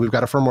 hey, we've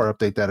got a firmware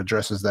update that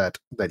addresses that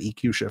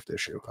EQ shift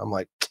issue. I'm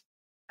like,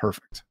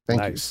 perfect.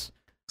 Thank you. Nice.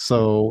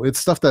 So it's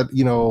stuff that,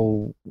 you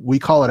know, we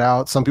call it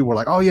out. Some people are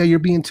like, oh yeah, you're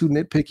being too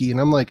nitpicky.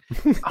 And I'm like,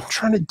 I'm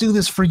trying to do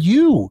this for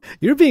you.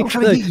 You're being I'm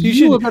trying to get you you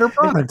should a better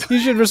product. you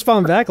should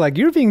respond back like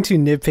you're being too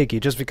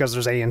nitpicky just because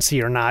there's ANC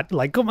or not.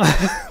 Like, come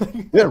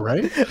on. Yeah,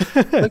 right.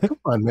 Like, come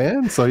on,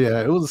 man. So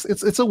yeah,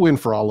 it's a win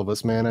for all of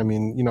us, man. I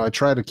mean, you know, I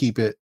try to keep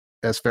it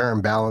as fair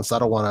and balanced. I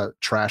don't want to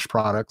trash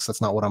products.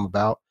 That's not what I'm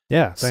about.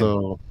 Yeah. Same.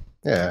 So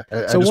yeah,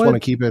 I So just want to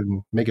what keep it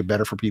and make it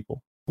better for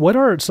people. what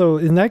are so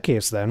in that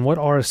case then? What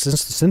are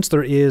since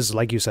there is,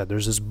 like you said,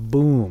 there's this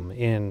boom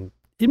in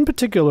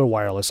particular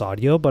wireless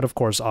audio, but of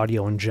course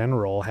audio in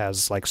general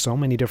has like so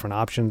many different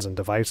options and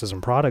devices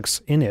and products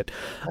in it.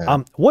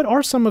 Yeah. What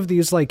are some of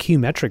these like key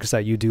metrics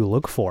that you do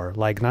look for?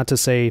 Like, not to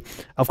say,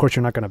 of course,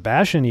 you're not going to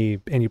bash any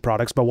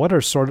products, but what are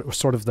sort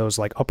of those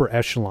like upper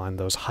echelon,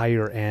 those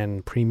higher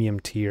end premium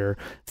tier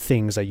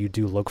things that you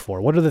do look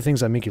for? What are the things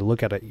that make you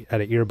look at an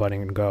earbud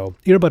and go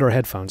earbud or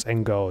headphones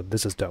and go,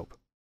 this is dope?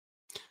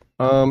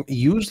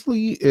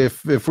 Usually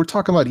if we're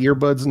talking about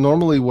earbuds,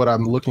 normally what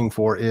I'm looking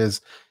for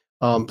is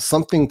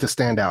something to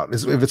stand out.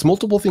 If it's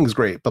multiple things,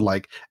 great, but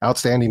like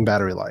outstanding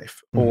battery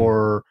life,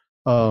 or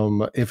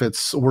if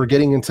it's we're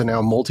getting into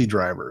now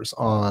multi-drivers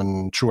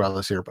on true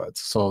wireless earbuds,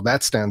 so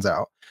that stands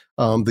out.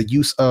 The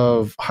use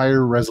of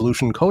higher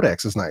resolution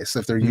codecs is nice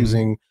if they're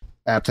using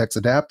aptX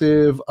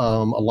Adaptive.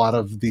 A lot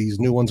of these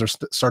new ones are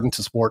starting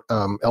to support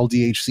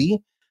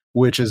LDHC,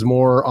 which is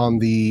more on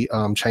the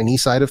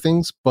Chinese side of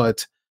things,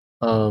 but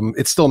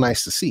it's still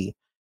nice to see.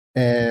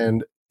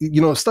 And you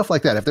know, stuff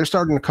like that, if they're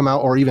starting to come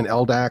out, or even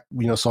LDAC,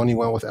 you know, Sony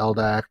went with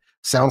LDAC.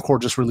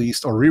 Soundcore just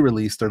released or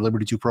re-released their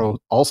Liberty 2 Pro,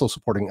 also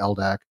supporting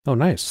LDAC. Oh,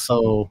 nice.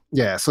 So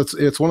yeah, so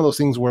it's one of those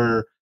things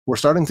where we're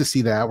starting to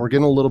see that we're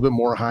getting a little bit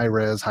more high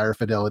res, higher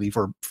fidelity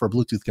for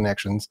Bluetooth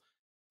connections.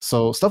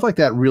 So stuff like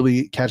that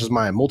really catches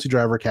my eye.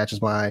 Multi-driver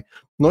catches my eye.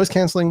 Noise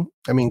canceling,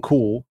 I mean,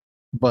 cool,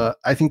 but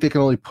I think they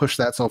can only push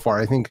that so far.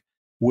 I think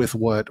with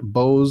what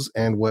Bose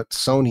and what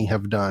Sony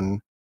have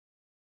done,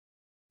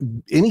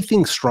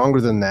 anything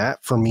stronger than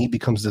that for me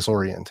becomes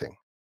disorienting.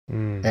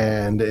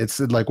 And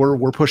it's like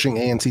we're pushing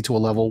ANC to a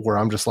level where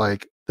I'm just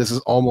like, this is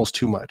almost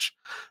too much.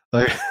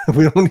 Like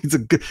we don't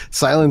need to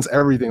silence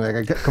everything.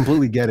 Like I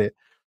completely get it,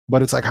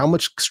 but it's like, how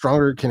much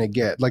stronger can it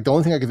get? Like the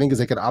only thing I can think is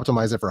they could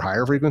optimize it for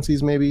higher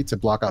frequencies, maybe to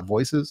block out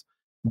voices.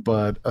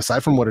 But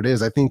aside from what it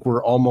is, I think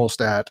we're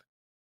almost at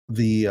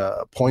the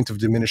point of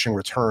diminishing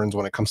returns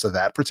when it comes to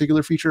that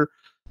particular feature.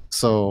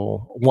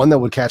 So one that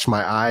would catch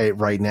my eye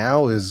right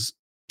now is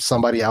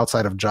somebody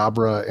outside of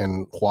Jabra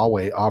and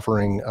Huawei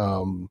offering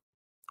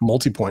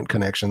multi-point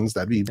connections.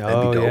 That'd be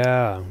dope.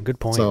 Yeah,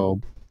 good point.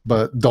 So,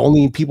 but the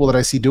only people that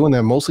I see doing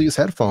that mostly is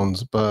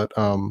headphones. But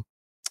you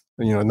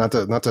know, not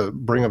to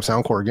bring up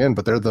Soundcore again,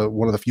 but they're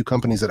one of the few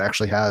companies that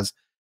actually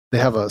they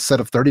have a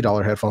set of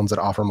 $30 headphones that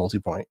offer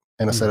multi-point,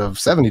 and a set of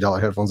 $70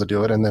 headphones that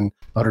do it, and then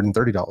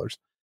 $130.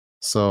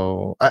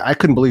 So I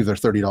couldn't believe their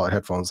 $30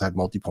 headphones had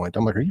multi-point.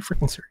 I'm like, are you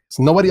freaking serious?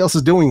 Nobody else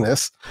is doing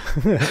this.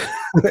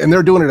 And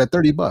they're doing it at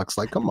 $30.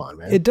 Like, come on,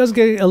 man. It does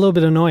get a little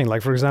bit annoying.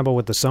 Like, for example,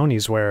 with the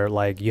Sonys, where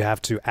like you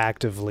have to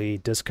actively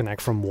disconnect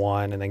from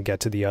one and then get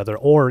to the other,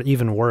 or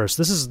even worse.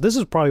 This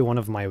is probably one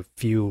of my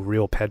few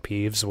real pet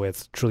peeves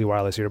with truly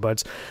wireless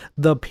earbuds.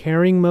 The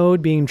pairing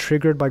mode being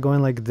triggered by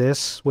going like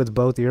this with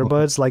both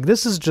earbuds. Like,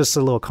 this is just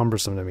a little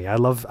cumbersome to me. I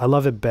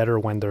love it better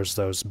when there's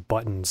those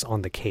buttons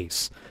on the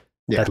case.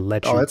 Yeah. That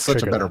let you that's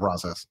such a better that.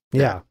 process.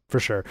 Yeah, for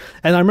sure.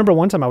 And I remember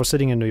one time I was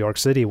sitting in New York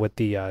City with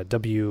the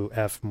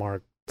WF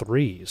Mark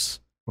IIIs,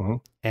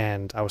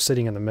 and I was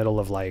sitting in the middle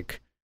of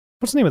like,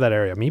 what's the name of that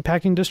area?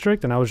 Meatpacking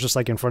District, and I was just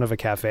like in front of a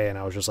cafe, and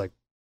I was just like,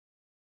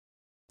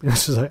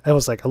 I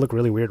was like, I look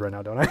really weird right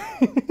now, don't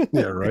I?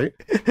 Yeah, right.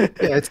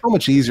 Yeah, it's so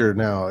much easier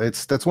now.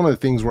 That's one of the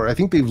things where I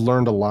think they've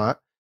learned a lot.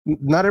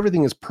 Not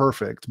everything is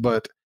perfect,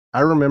 but I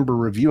remember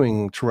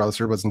reviewing True Wireless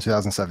Earbuds in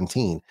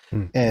 2017,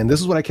 and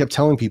this is what I kept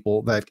telling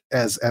people, that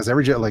as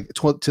every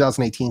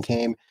 2018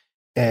 came,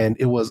 and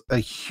it was a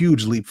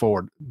huge leap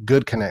forward.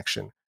 Good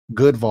connection,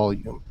 good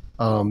volume,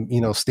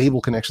 you know,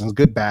 stable connections,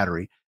 good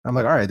battery. I'm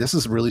like, all right, this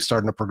is really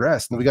starting to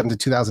progress. And then we got into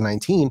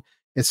 2019,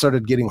 it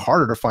started getting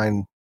harder to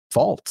find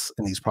faults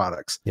in these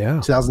products.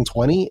 Yeah.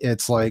 2020,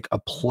 it's like a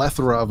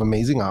plethora of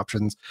amazing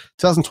options.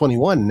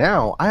 2021,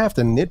 now I have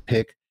to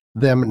nitpick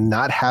them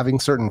not having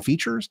certain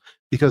features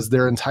because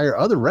their entire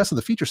other rest of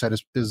the feature set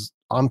is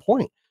on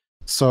point.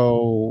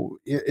 So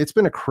it's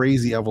been a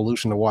crazy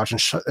evolution to watch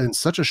in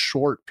such a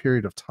short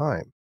period of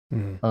time.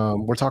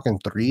 We're talking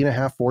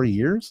 3.5, 4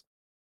 years.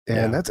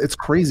 And it's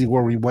crazy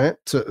where we went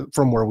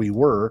from where we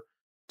were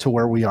to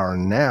where we are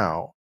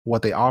now,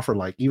 what they offer,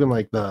 like even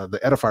like the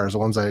edifiers, the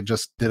ones I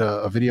just did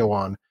a video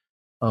on,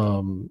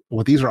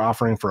 what these are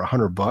offering for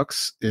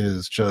 $100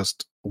 is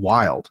just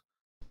wild.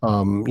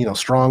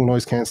 Strong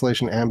noise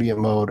cancellation, ambient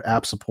mode,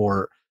 app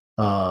support,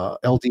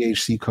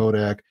 LDHC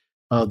codec.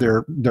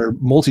 They're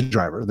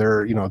multi-driver.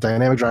 They're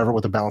dynamic driver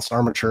with a balanced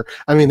armature.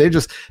 I mean,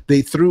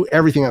 they threw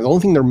everything out. The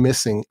only thing they're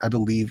missing, I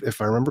believe,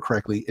 if I remember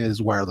correctly,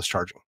 is wireless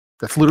charging.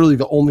 That's literally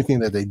the only thing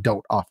that they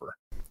don't offer.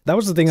 That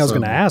was the thing I was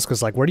going to ask,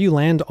 is like, where do you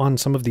land on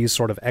some of these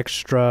sort of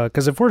extra?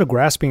 Because if we're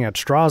grasping at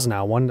straws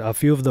now, a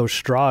few of those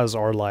straws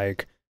are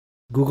like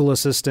Google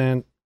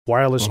Assistant,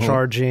 wireless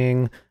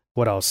charging.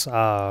 What else?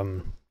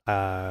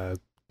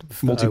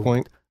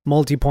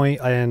 Multi-point,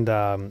 and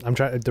I'm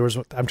trying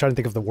to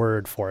think of the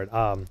word for it.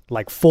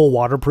 Like full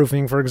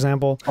waterproofing, for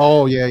example.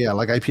 Oh yeah,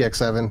 like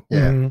IPX7.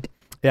 Yeah,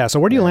 yeah. So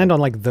where do you land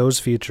on like those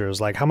features?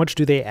 Like, how much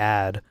do they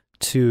add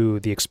to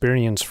the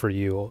experience for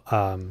you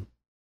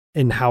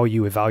in how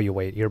you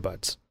evaluate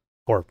earbuds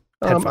or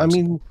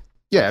headphones?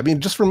 I mean,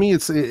 just for me,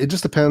 it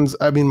just depends.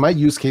 I mean, my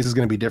use case is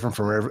going to be different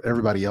from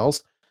everybody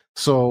else.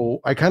 So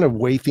I kind of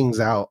weigh things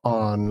out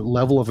on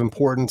level of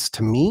importance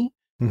to me.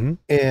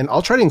 And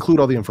I'll try to include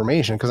all the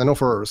information because I know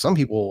for some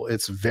people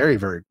it's very,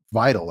 very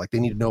vital. Like they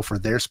need to know for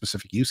their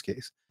specific use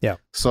case. Yeah.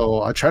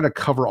 So I try to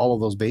cover all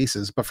of those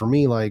bases. But for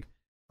me, like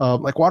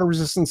water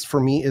resistance for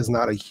me is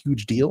not a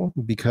huge deal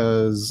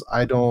because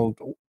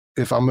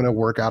if I'm going to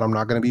work out, I'm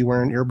not going to be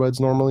wearing earbuds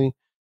normally.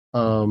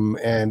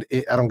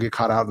 I don't get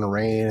caught out in the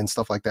rain and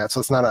stuff like that. So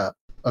it's not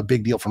a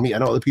big deal for me. I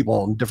know other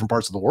people in different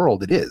parts of the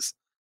world, it is.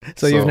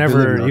 So you've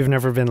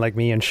never been like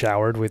me and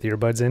showered with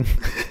earbuds in?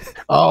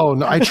 Oh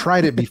no, I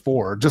tried it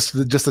before just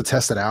to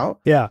test it out.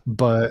 Yeah.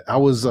 But I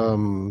was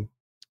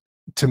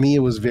to me it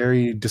was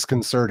very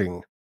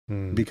disconcerting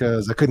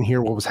because I couldn't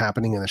hear what was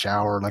happening in the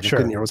shower. Like I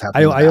couldn't hear what was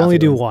happening. I only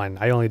do one.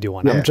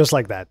 Yeah. I'm just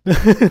like that.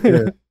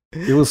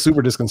 It was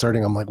super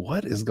disconcerting. I'm like,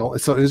 what is going?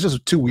 So it was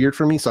just too weird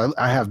for me. So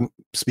I have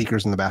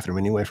speakers in the bathroom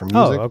anyway for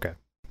music. Oh, okay.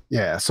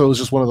 Yeah. So it was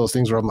just one of those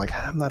things where I'm like,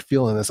 I'm not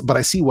feeling this, but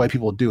I see why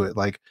people do it.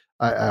 Like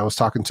I was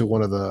talking to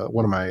one of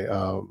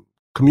my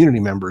community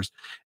members,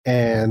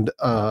 and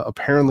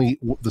apparently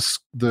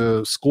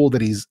the school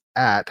that he's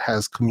at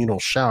has communal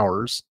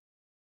showers,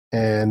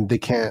 and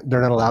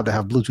they're not allowed to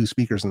have Bluetooth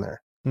speakers in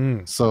there.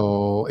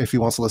 So if he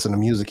wants to listen to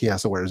music, he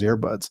has to wear his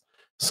earbuds.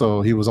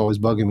 So he was always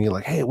bugging me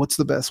like, hey, what's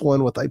the best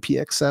one with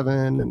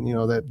IPX7? And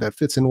that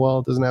fits in well,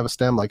 it doesn't have a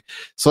stem. Like,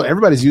 so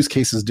everybody's use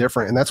case is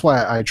different. And that's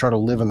why I try to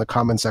live in the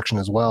comment section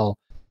as well.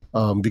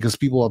 Because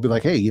people will be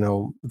like, hey,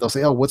 they'll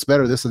say, oh, what's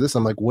better, this or this?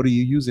 I'm like, what are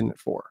you using it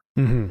for?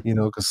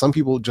 Because some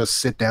people just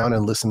sit down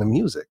and listen to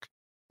music,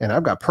 and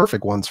I've got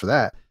perfect ones for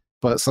that.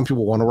 But some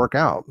people want to work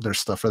out. There's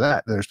stuff for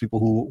that. There's people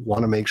who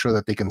want to make sure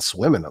that they can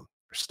swim in them.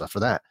 There's stuff for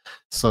that.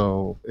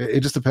 So it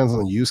just depends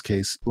on the use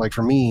case. Like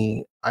for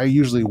me, I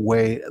usually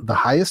weigh the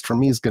highest for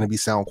me is going to be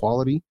sound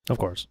quality, of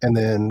course, and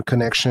then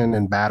connection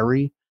and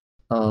battery,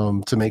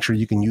 to make sure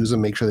you can use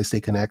them, make sure they stay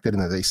connected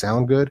and that they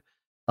sound good.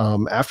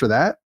 After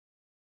that,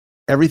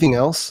 everything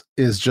else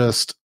is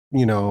just,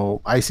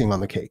 icing on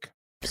the cake.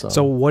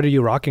 So what are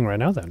you rocking right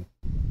now then?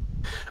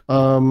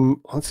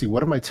 Let's see.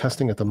 What am I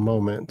testing at the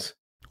moment?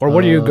 Or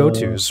what are your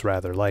go-tos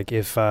rather? Like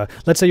if,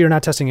 let's say you're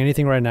not testing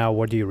anything right now,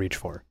 what do you reach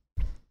for?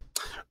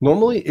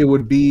 Normally it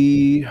would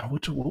be,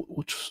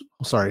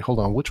 sorry, hold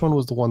on. Which one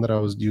was the one that I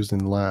was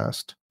using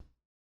last?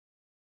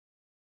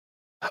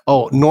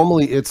 Oh,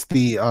 normally it's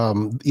the,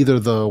 either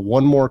the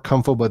One More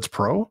ComfoBuds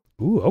Pro.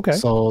 Ooh, okay.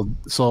 So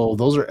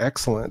those are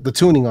excellent. The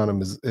tuning on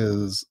them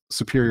is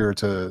superior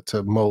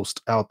to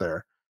most out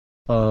there.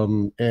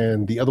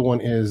 And the other one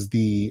is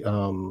the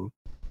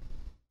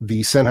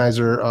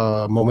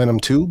Sennheiser Momentum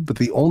 2. But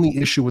the only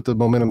issue with the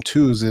Momentum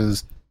 2s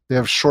is they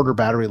have shorter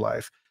battery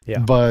life. Yeah.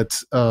 But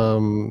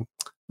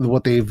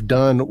what they've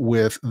done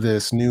with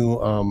this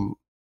new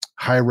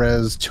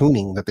high-res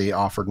tuning that they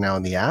offered now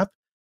in the app,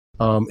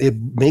 it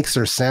makes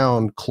their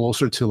sound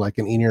closer to like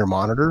an in-ear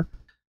monitor.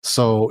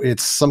 So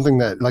it's something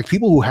that like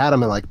people who had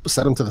them and like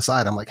set them to the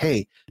side, I'm like,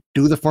 hey,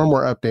 do the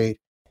firmware update,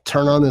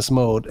 turn on this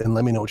mode and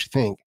let me know what you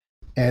think.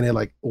 And it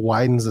like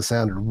widens the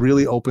sound. It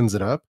really opens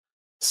it up.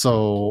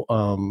 So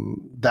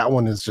that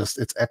one is just,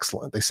 it's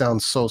excellent. They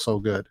sound so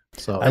good.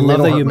 So I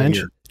love that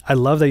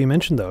you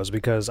mentioned those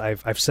because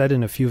I've said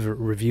in a few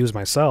reviews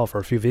myself or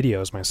a few we're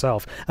going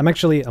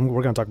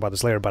to talk about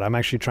this later, but I'm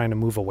actually trying to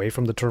move away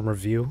from the term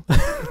review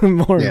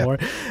more and more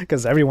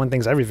because everyone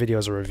thinks every video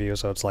is a review.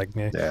 So it's like,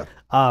 meh. Yeah.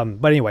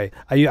 But anyway,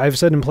 I've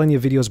said in plenty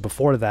of videos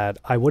before that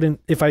I wouldn't,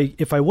 if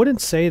I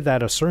wouldn't say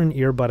that a certain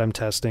earbud I'm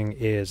testing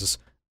is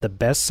the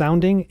best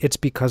sounding, it's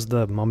because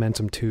the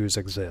Momentum 2s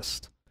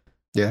exist.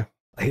 Yeah.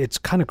 it's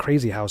kind of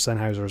crazy how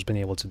Sennheiser has been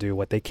able to do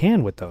what they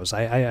can with those.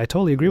 I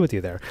totally agree with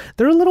you there.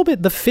 They're a little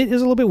bit, the fit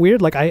is a little bit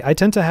weird. Like I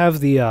tend to have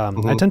the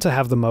I tend to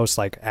have the most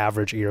like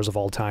average ears of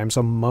all time.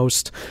 So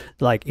most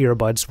like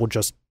earbuds will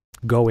just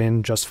go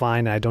in just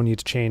fine. I don't need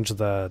to change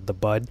the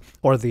bud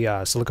or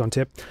the silicone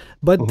tip.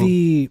 But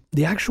the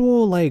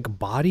actual like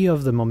body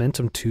of the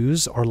Momentum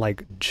 2s are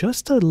like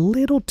just a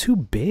little too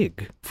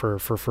big for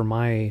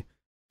my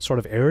sort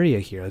of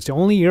area here. It's the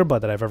only earbud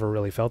that I've ever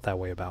really felt that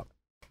way about.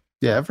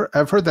 Yeah,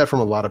 I've heard that from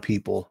a lot of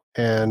people,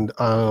 and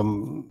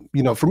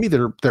you know, for me,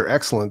 they're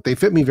excellent. They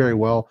fit me very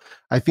well.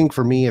 I think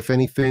for me, if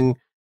anything,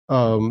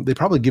 they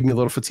probably give me a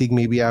little fatigue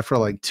maybe after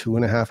like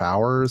 2.5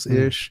 hours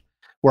ish,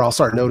 where I'll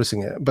start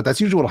noticing it. But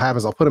that's usually what'll happen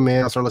is I'll put them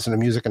in, I'll start listening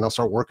to music, and I'll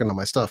start working on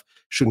my stuff,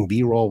 shooting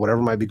B-roll,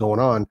 whatever might be going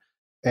on,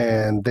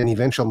 and then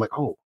eventually I'm like,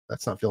 oh,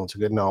 that's not feeling too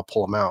good, and I'll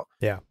pull them out.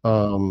 Yeah.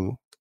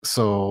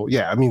 So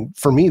yeah, I mean,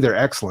 for me, they're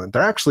excellent.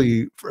 They're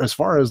actually, as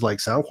far as like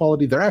sound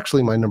quality, they're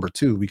actually my number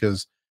 2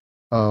 because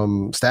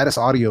Status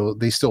Audio,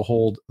 they still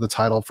hold the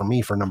title for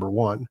me for number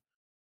 1.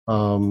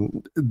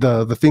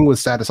 The thing with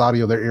Status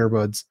Audio, their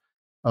earbuds,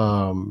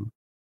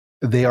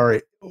 they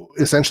are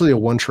essentially a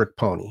one-trick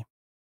pony.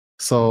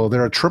 So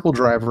they're a triple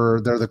driver.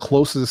 They're the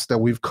closest that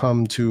we've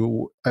come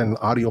to an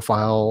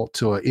audiophile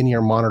to an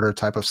in-ear monitor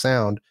type of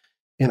sound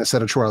in a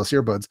set of true wireless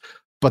earbuds,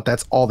 but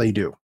that's all they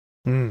do.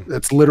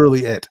 That's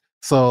literally it.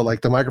 So like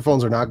the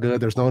microphones are not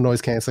good. There's no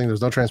noise canceling.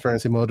 There's no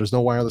transparency mode. There's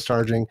no wireless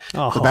charging.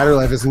 The battery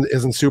life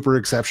isn't super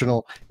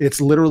exceptional. It's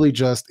literally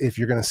just, if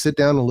you're going to sit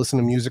down and listen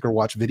to music or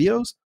watch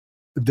videos,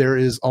 there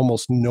is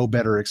almost no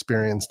better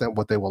experience than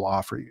what they will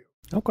offer you.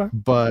 Okay.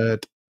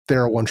 But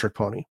they're a one-trick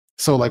pony.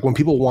 So like when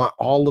people want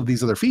all of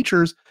these other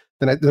features,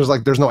 then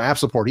there's no app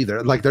support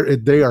either. Like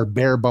they are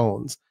bare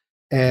bones.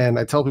 And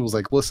I tell people,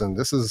 like, listen,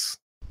 this is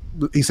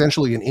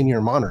essentially an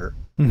in-ear monitor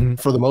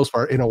for the most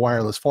part in a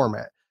wireless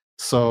format.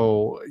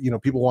 So, you know,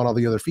 people want all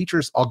the other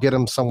features. I'll get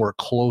them somewhere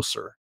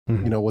closer,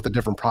 you know, with a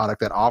different product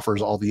that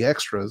offers all the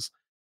extras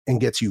and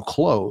gets you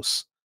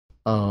close.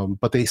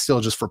 But they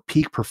still, just for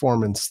peak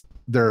performance,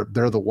 they're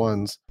the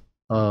ones.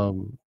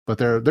 But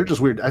they're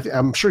just weird.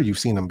 I'm sure you've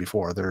seen them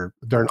before. They're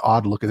an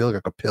odd looking. They look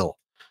like a pill.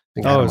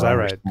 Oh, is that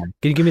right? Can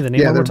you give me the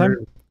name one more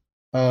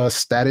time?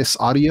 Status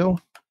Audio.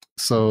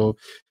 So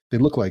they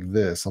look like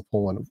this. I'll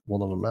pull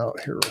one of them out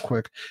here real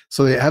quick.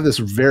 So they have this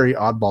very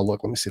oddball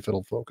look. Let me see if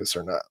it'll focus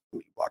or not. Let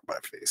me block my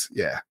face.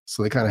 Yeah.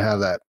 So they kind of have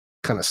that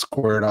kind of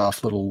squared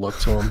off little look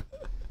to them.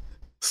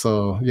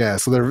 So yeah.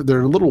 So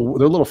they're a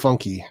little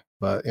funky,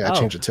 but yeah, I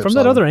changed the tips from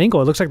that other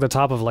angle. It looks like the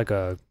top of like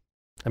a.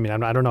 I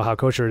mean, I don't know how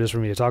kosher it is for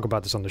me to talk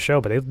about this on the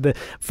show, but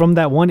from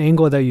that one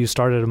angle that you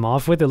started them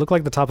off with, it looked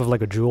like the top of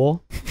like a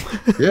jewel.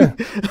 Yeah.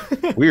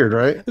 Weird,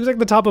 right? It was like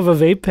the top of a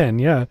vape pen.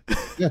 Yeah.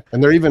 Yeah.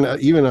 And they're even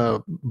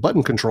a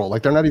button control.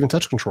 Like they're not even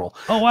touch control.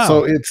 Oh, wow.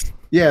 So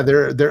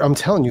they're I'm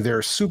telling you,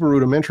 they're super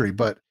rudimentary,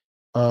 but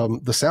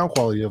the sound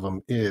quality of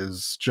them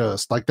is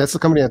just like, that's the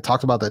company I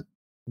talked about that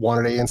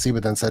wanted ANC,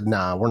 but then said,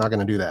 nah, we're not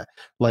going to do that.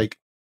 Like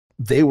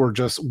they were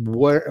just,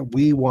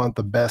 we want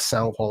the best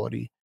sound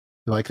quality.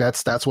 Like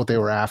that's what they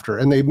were after,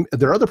 and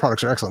their other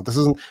products are excellent. This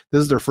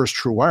is their first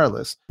true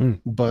wireless,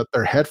 but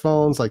their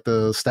headphones, like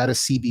the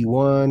Status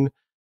CB1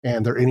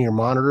 and their in-ear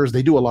monitors,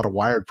 they do a lot of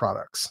wired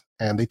products,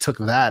 and they took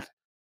that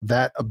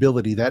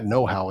ability, that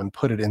know-how, and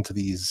put it into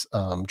these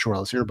true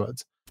wireless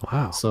earbuds.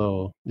 Wow.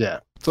 So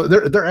yeah, so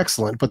they're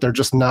excellent, but they're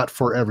just not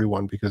for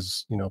everyone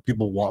because, you know,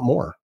 people want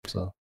more.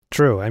 So.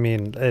 True. I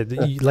mean,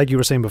 like you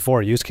were saying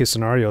before, use case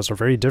scenarios are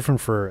very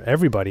different for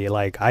everybody.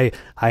 Like I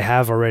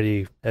have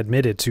already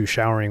admitted to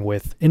showering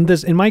with,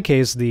 in my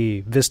case,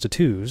 the Vista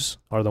 2s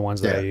are the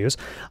ones that I use.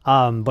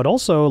 But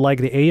also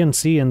like the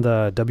ANC and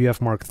the WF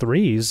Mark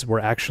 3s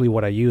were actually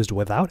what I used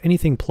without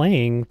anything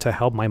playing to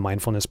help my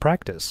mindfulness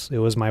practice. It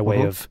was my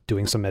way of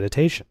doing some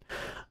meditation.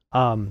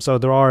 So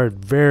there are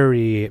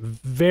very,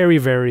 very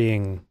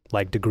varying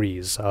like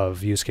degrees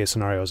of use case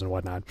scenarios and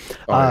whatnot.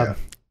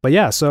 But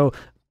yeah, so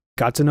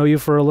got to know you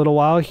for a little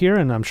while here,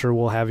 and I'm sure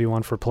we'll have you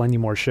on for plenty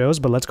more shows,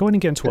 but let's go ahead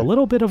and get into a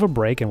little bit of a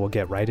break, and we'll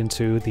get right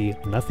into the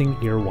Nothing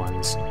Ear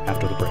ones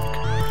after the break.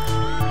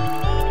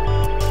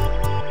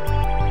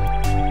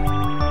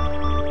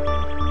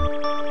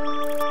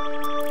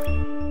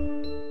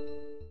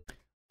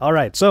 All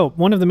right, so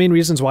one of the main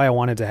reasons why I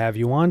wanted to have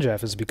you on,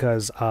 Jeff, is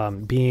because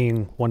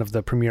being one of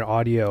the premier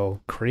audio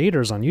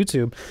creators on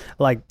YouTube,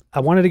 like I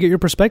wanted to get your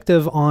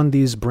perspective on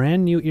these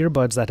brand new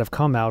earbuds that have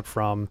come out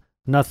from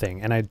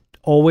nothing, and I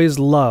always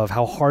love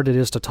how hard it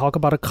is to talk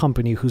about a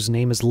company whose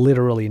name is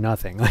literally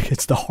nothing. Like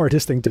it's the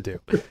hardest thing to do.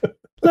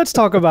 Let's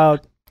talk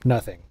about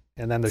nothing.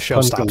 And then the show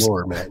stops.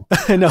 Galore, man.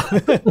 I know.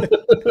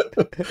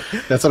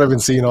 That's what I've been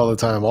seeing all the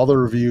time. All the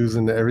reviews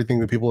and everything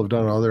that people have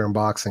done on their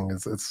unboxing,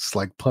 it's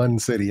like pun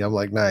city. I'm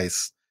like,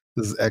 nice.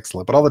 This is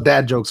excellent. But all the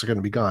dad jokes are going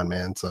to be gone,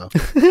 man. So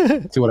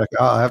see what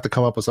I'll have to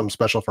come up with something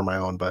special for my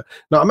own. But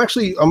no,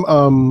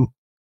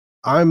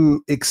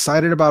 I'm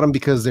excited about them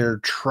because they're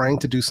trying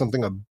to do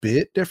something a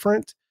bit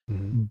different.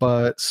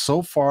 But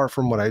so far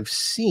from what I've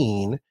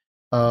seen,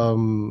 I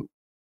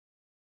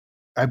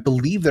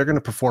believe they're going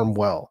to perform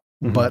well.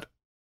 But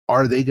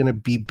are they going to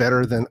be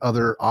better than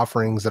other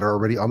offerings that are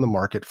already on the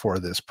market for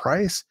this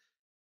price?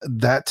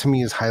 That to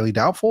me is highly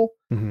doubtful,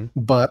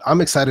 but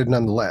I'm excited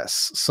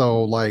nonetheless.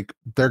 So like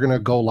they're going to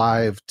go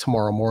live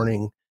tomorrow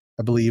morning,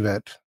 I believe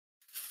at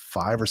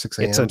 5 or 6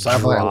 a.m. It's a So I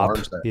have my drop.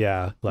 alarms set.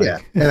 Yeah. Yeah.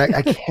 And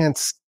I can't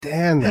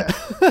stand that.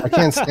 I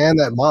can't stand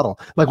that model.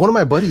 Like one of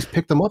my buddies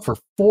picked them up for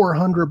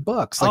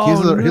 $400.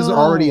 Like his are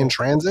already in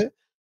transit,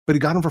 but he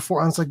got them for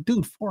 $400. I was like,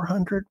 dude,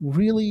 400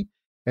 really?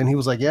 And he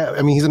was like, yeah,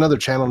 I mean, he's another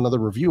channel, another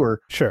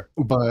reviewer. Sure.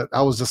 But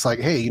I was just like,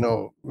 hey, you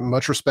know,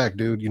 much respect,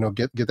 dude, you know,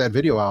 get that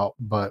video out,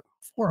 but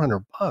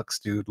 $400,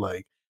 dude.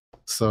 Like,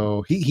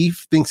 so he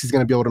thinks he's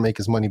going to be able to make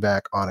his money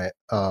back on it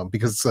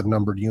because it's a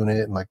numbered unit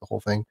and like the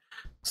whole thing.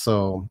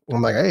 So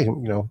I'm like, hey,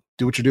 you know,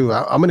 do what you do.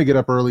 I'm going to get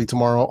up early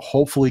tomorrow.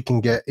 Hopefully can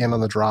get in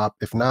on the drop.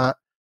 If not,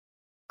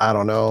 I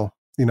don't know.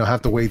 You know,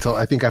 have to wait till,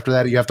 I think after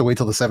that, you have to wait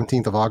till the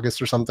 17th of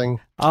August or something.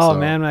 Oh, so,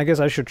 man, I guess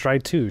I should try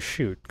too.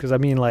 Shoot. Because I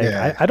mean, like,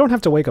 yeah. I don't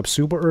have to wake up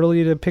super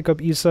early to pick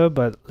up ISA,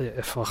 but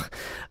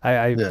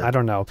I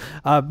don't know.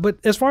 But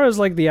as far as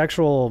like the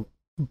actual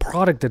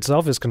product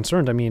itself is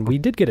concerned, I mean, we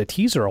did get a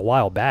teaser a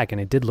while back and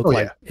it did look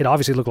it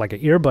obviously looked like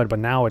an earbud, but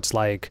now it's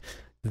like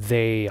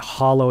they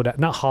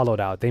not hollowed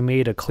out, they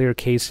made a clear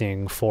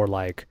casing for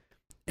like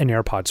an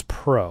AirPods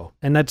Pro.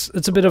 And it's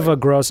a bit of a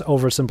gross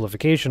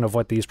oversimplification of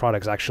what these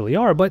products actually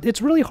are, but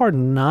it's really hard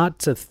not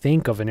to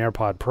think of an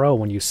AirPod Pro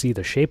when you see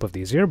the shape of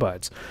these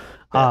earbuds.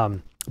 Yeah.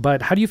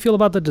 But how do you feel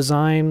about the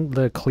design,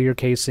 the clear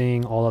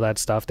casing, all of that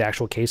stuff, the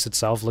actual case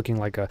itself looking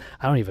like I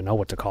don't even know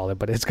what to call it,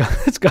 but it's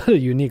got a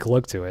unique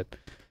look to it.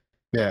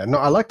 Yeah, no,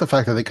 I like the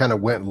fact that they kind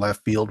of went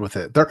left field with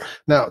it.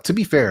 Now, to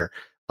be fair,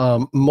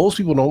 most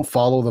people don't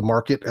follow the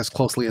market as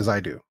closely as I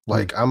do.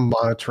 Like I'm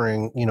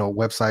monitoring, you know,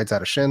 websites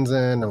out of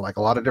Shenzhen and like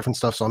a lot of different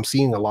stuff. So I'm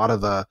seeing a lot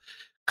of the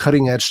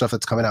cutting edge stuff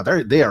that's coming out.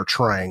 They are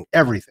trying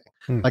everything,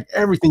 like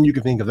everything you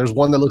can think of. There's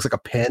one that looks like a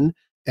pen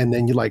and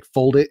then you like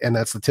fold it and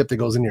that's the tip that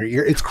goes in your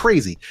ear. It's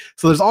crazy.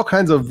 So there's all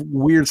kinds of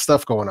weird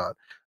stuff going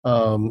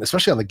on,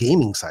 especially on the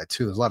gaming side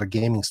too. There's a lot of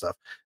gaming stuff,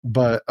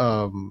 but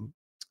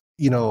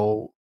you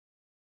know,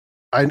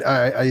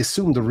 I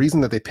assume the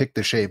reason that they picked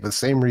the shape, the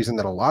same reason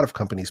that a lot of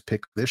companies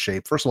pick this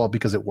shape, first of all,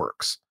 because it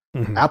works.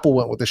 Apple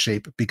went with the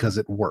shape because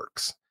it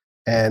works.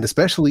 And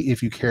especially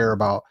if you care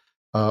about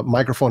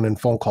microphone and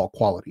phone call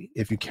quality.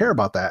 If you care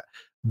about that,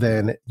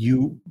 then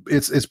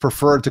it's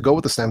preferred to go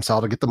with the stem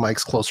cell to get the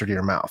mics closer to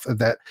your mouth.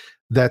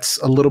 That's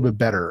a little bit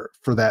better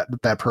for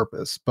that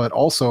purpose. But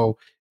also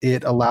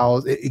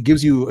it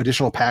gives you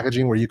additional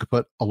packaging where you could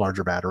put a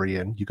larger battery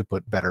in, you could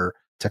put better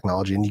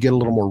technology, and you get a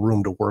little more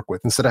room to work with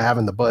instead of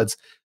having the buds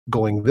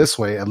going this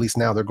way. At least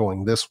now they're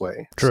going this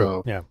way. True.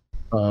 So, yeah.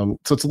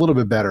 So it's a little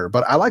bit better,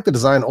 but I like the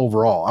design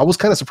overall. I was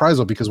kind of surprised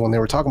though, because when they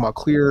were talking about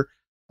clear,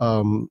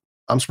 I'm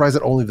surprised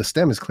that only the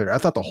stem is clear. I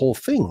thought the whole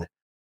thing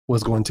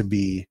was going to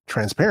be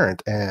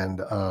transparent. And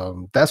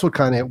that's what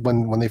kind of,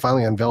 when they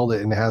finally unveiled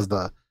it and it has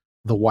the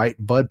white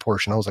bud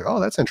portion, I was like,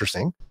 oh, that's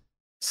interesting.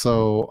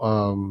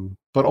 So,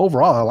 but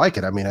overall, I like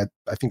it. I mean,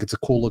 I think it's a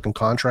cool looking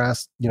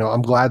contrast. You know,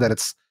 I'm glad that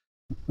it's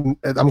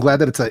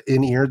an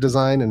in-ear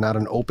design and not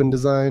an open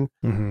design.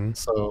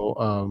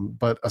 So,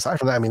 but aside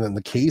from that, I mean, in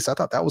the case, I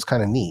thought that was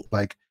kind of neat.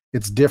 Like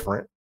it's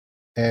different.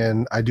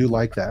 And I do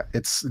like that.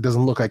 It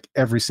doesn't look like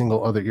every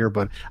single other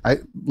earbud. I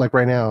like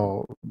right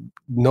now,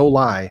 no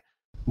lie,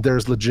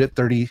 there's legit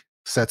 30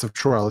 sets of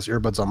True Wireless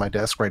earbuds on my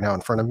desk right now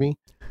in front of me.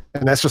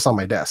 And that's just on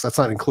my desk. That's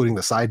not including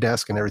the side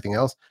desk and everything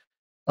else.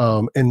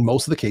 And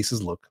most of the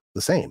cases look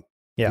the same.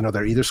 Yeah. You know,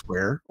 they're either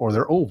square or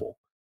they're oval.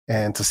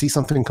 And to see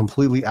something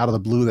completely out of the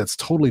blue that's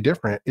totally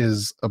different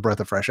is a breath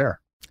of fresh air.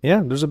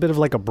 Yeah, there's a bit of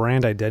like a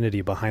brand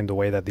identity behind the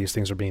way that these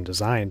things are being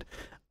designed.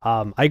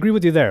 I agree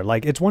with you there.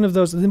 Like it's one of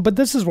those, but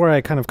this is where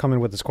I kind of come in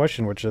with this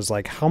question, which is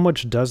like, how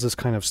much does this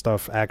kind of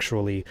stuff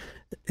actually,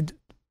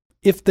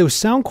 if the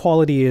sound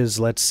quality is,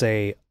 let's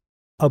say,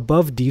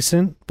 above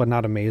decent, but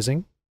not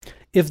amazing,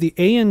 if the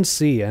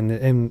ANC,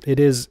 and it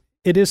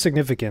is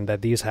significant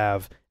that these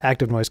have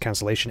active noise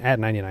cancellation at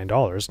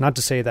 $99. Not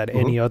to say that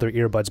any other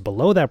earbuds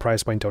below that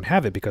price point don't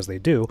have it, because they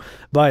do.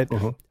 But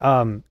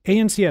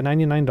ANC at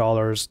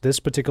 $99, this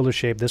particular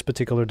shape, this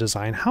particular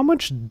design, how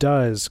much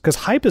does, because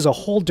hype is a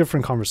whole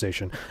different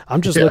conversation.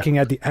 I'm just looking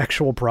at the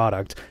actual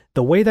product,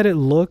 the way that it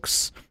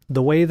looks,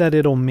 the way that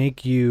it'll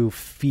make you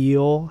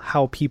feel,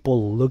 how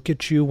people look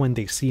at you when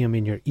they see them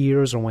in your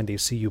ears or when they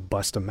see you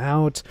bust them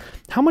out.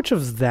 How much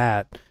of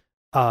that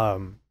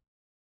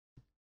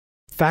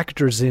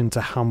factors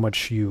into how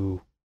much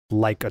you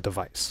like a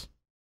device?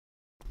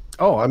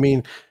 Oh, I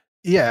mean,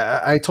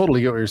 yeah, I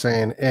totally get what you're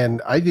saying.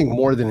 And I think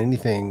more than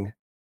anything,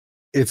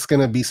 it's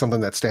going to be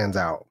something that stands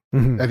out.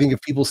 I think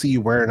if people see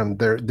you wearing them,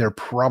 they're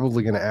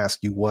probably going to ask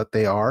you what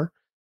they are,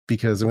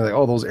 because they're like,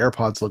 oh, those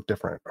AirPods look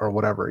different or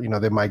whatever. You know,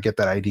 they might get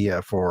that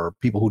idea for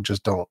people who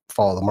just don't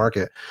follow the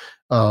market.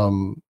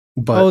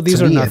 But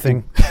these are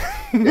nothing.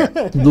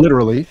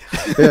 Literally.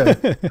 Yeah.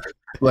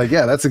 Like,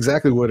 yeah, that's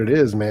exactly what it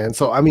is, man.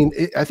 So, I mean,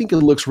 I think it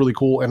looks really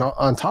cool. And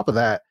on top of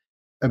that,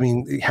 I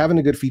mean, having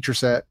a good feature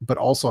set, but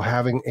also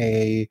having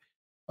a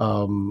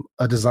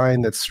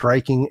design that's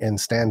striking and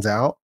stands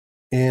out.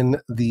 in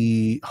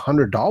the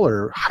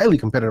highly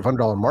competitive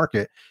 $100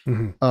 market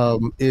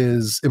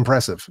is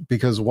impressive.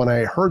 Because when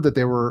I heard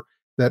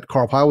that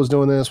Carl Pyle was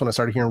doing this, when I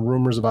started hearing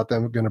rumors about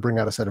them going to bring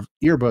out a set of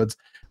earbuds,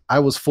 I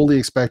was fully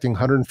expecting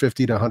 $150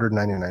 to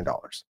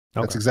 $199.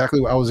 That's exactly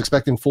what I was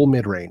expecting, full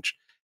mid-range.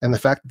 And the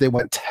fact that they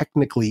went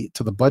technically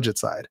to the budget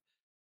side,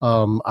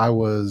 I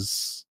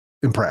was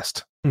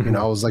impressed.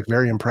 I was like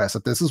very impressed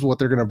that this is what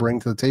they're going to bring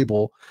to the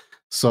table.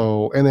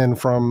 So, and then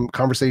from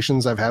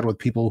conversations I've had with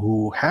people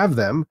who have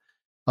them,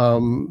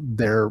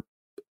 they're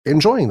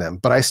enjoying them.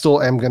 But I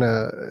still am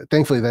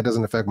thankfully that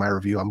doesn't affect my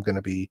review. I'm going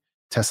to be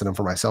testing them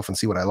for myself and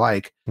see what I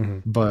like.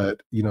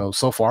 But,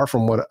 so far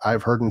from what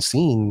I've heard and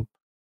seen,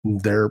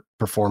 they're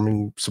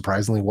performing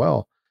surprisingly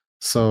well.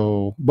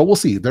 So, but we'll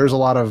see.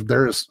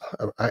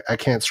 I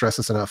can't stress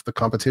this enough. The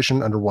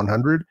competition under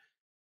 100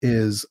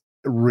 is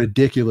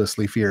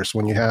ridiculously fierce.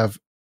 When you have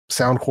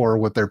Soundcore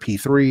with their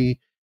P3,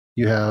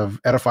 you have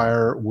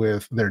Edifier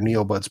with their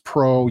NeoBuds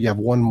Pro, you have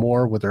one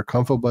more with their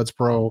ComfoBuds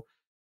Pro.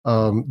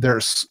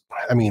 There's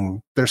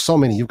so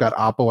many. You've got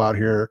Oppo out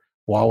here,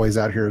 Huawei's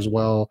out here as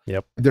well.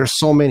 Yep. There's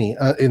so many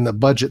in the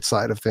budget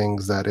side of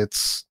things that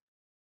it's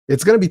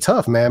going to be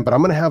tough, man. But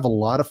I'm going to have a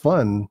lot of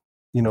fun,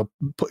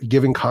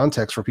 giving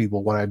context for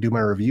people when I do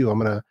my review. I'm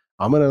going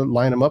to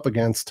line them up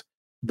against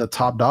the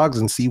top dogs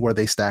and see where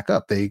they stack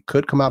up. They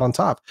could come out on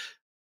top.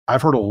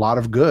 I've heard a lot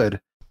of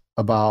good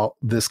about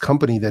this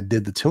company that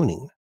did the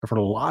tuning. I've heard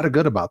a lot of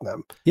good about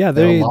them. Yeah,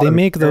 they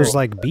make those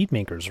like beat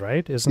makers,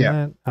 right? Isn't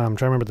that? I'm trying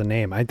to remember the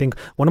name. I think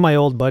one of my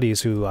old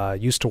buddies who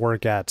used to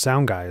work at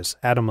Sound Guys,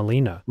 Adam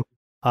Molina,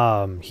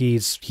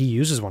 he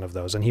uses one of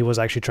those, and he was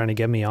actually trying to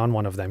get me on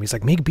one of them. He's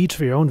like, make beats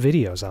for your own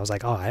videos. I was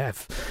like,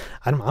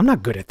 I'm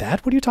not good at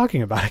that. What are you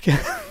talking about?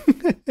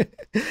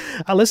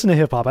 I listen to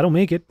hip hop. I don't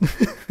make it.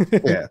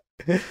 Yeah,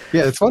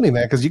 it's funny,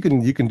 man, because you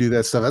can do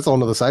that stuff. That's a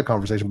whole other side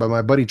conversation. But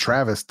my buddy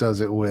Travis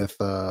does it with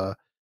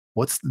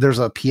there's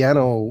a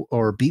piano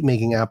or beat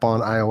making app on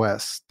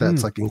iOS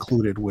that's like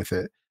included with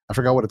it. I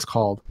forgot what it's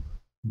called.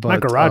 But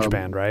not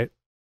GarageBand, right?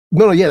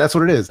 No, yeah, that's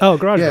what it is. Oh,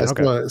 GarageBand.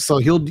 Okay. So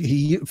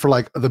he for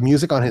like the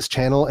music on his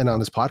channel and on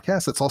his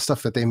podcast, it's all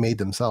stuff that they made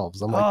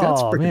themselves. I'm like,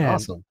 that's freaking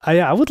awesome.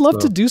 I would love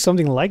to do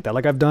something like that.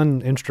 Like I've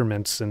done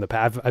instruments in the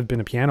past. I've been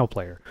a piano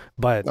player,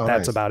 but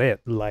that's about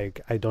it. Like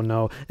I don't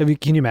know. I mean,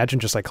 can you imagine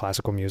just like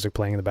classical music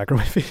playing in the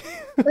background of my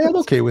video? I'm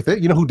okay with it.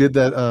 You know who did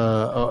that?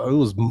 It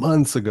was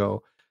months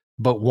ago.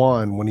 But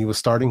Juan, when he was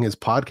starting his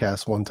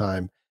podcast one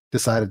time,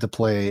 decided to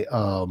play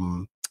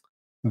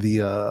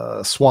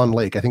the Swan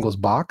Lake. I think it was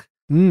Bach.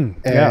 And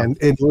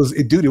it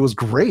was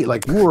great.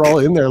 Like we were all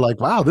in there like,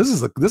 wow, this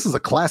is a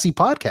classy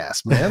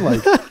podcast, man.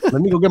 Like,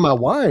 let me go get my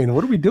wine.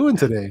 What are we doing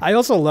today? I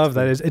also love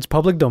that it's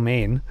public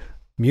domain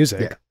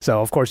music. Yeah.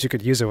 So of course you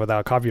could use it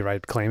without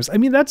copyright claims. I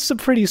mean, that's a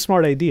pretty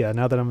smart idea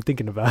now that I'm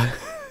thinking about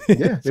it.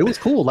 Yeah, it was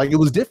cool. Like it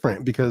was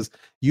different because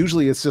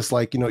usually it's just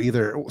like,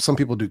 either some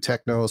people do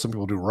techno, some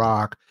people do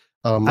rock.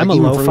 I'm a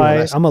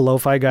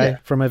lo-fi guy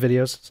for my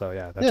videos. So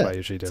that's what I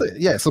usually do.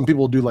 So, some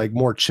people do like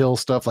more chill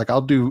stuff. Like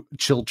I'll do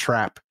chill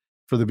trap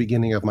for the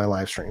beginning of my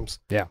live streams.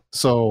 Yeah.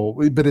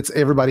 So, but it's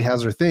everybody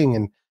has their thing.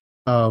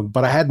 And,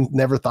 but I hadn't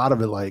never thought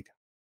of it like,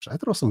 should I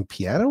throw some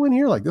piano in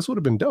here? Like this would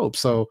have been dope.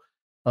 So,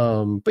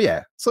 but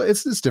yeah, so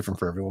it's different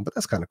for everyone, but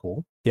that's kind of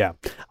cool. Yeah.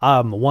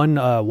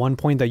 One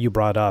point that you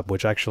brought up,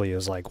 which actually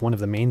is like one of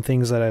the main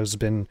things that has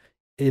been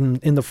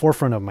in the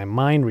forefront of my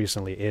mind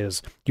recently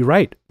is, you're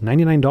right,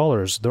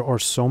 $99. There are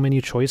so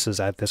many choices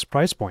at this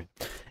price point.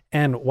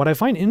 And what I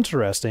find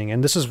interesting,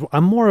 and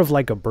I'm more of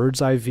like a bird's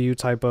eye view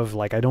type of,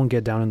 like, I don't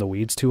get down in the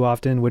weeds too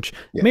often, which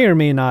may or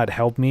may not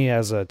help me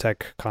as a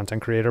tech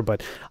content creator,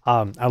 but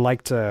I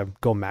like to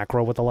go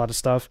macro with a lot of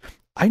stuff.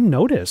 I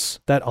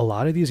notice that a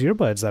lot of these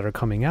earbuds that are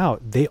coming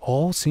out, they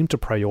all seem to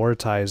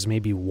prioritize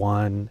maybe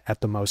one,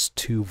 at the most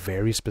two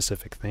very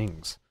specific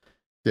things.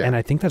 Yeah. And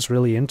I think that's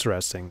really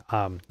interesting.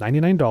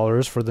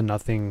 $99 for the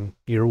Nothing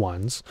Ear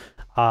ones.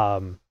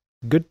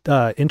 Good,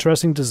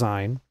 interesting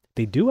design.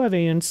 They do have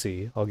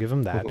ANC. I'll give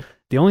them that. Mm-hmm.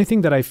 The only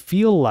thing that I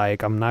feel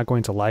like I'm not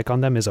going to like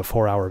on them is a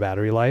 4-hour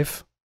battery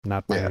life.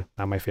 Not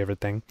my favorite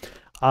thing.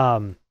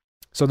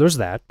 So there's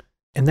that.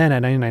 And then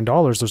at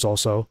 $99, there's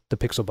also the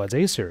Pixel Buds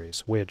A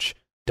series, which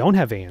don't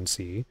have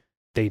ANC.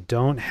 They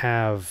don't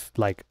have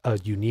like a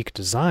unique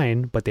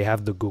design, but they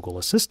have the Google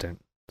Assistant.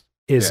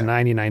 Is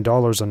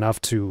 $99 enough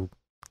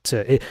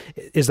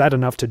is that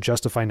enough to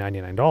justify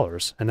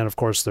 $99? And then of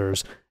course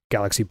there's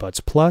Galaxy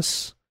Buds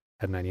Plus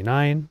at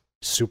 $99.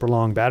 Super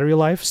long battery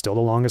life, still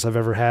the longest I've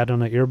ever had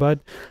on an earbud.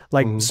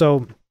 Like,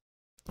 so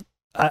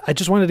I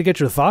just wanted to get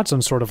your thoughts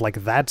on sort of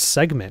like that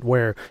segment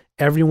where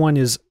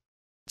everyone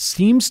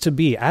seems to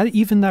be at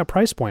even that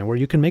price point where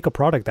you can make a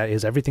product that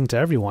is everything to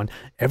everyone.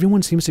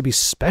 Everyone seems to be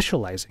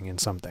specializing in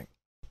something.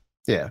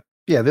 Yeah.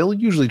 Yeah. They'll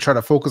usually try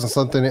to focus on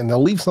something and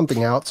they'll leave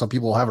something out so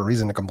people will have a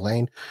reason to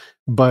complain.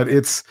 But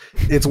it's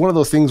one of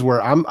those things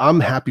where I'm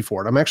happy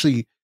for it. I'm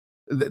actually,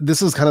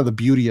 this is kind of the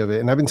beauty of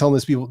it. And I've been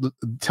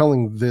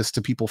telling this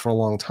to people for a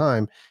long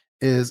time,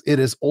 is it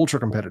is ultra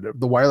competitive.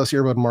 The wireless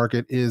earbud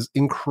market is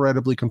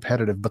incredibly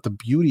competitive, but the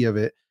beauty of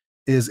it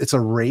is it's a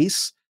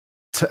race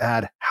to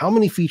add how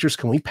many features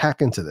can we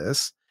pack into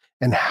this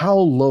and how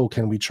low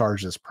can we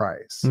charge this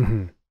price.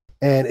 Mm-hmm.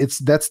 And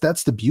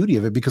that's the beauty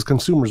of it, because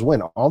consumers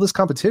win. All this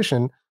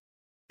competition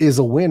is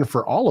a win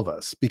for all of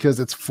us, because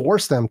it's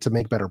forced them to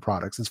make better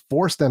products. It's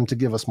forced them to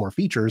give us more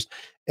features,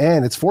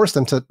 and it's forced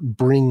them to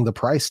bring the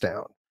price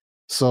down.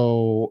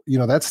 So,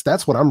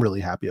 that's what I'm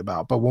really happy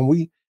about. But when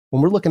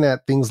we're looking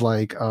at things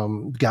like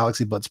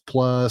Galaxy Buds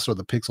Plus or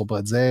the Pixel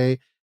Buds A,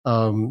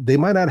 they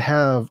might not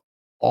have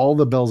all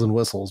the bells and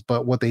whistles,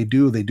 but what they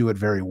do it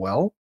very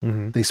well.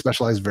 Mm-hmm. They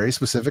specialize very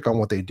specific on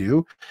what they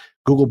do.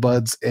 Google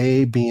Buds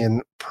A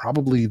being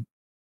probably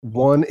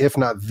one, if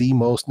not the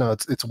most, no,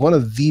 it's one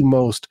of the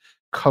most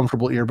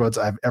comfortable earbuds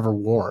I've ever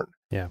worn.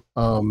 Yeah.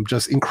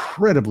 Just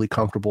incredibly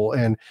comfortable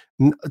and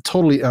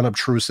totally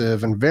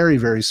unobtrusive and very,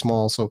 very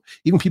small. So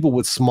even people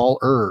with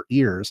smaller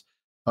ears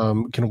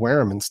can wear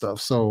them and stuff.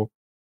 So,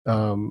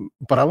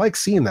 but I like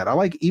seeing that. I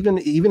like, even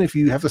if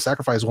you have to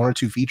sacrifice one or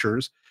two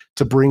features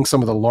to bring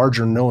some of the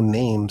larger known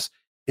names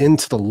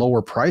into the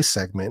lower price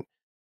segment,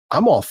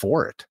 I'm all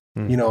for it.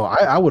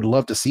 I would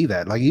love to see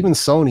that. Like even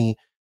Sony,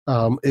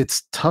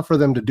 it's tough for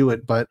them to do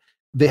it, but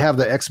they have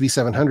the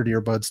XB700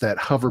 earbuds that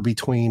hover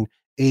between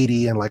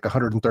 80 and like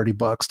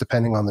 $130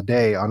 depending on the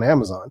day on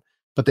Amazon,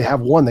 but they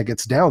have one that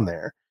gets down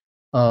there.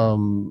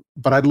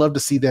 But I'd love to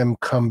see them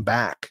come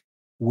back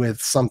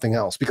with something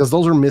else, because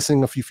those are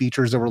missing a few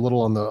features that were a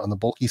little on the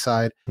bulky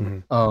side.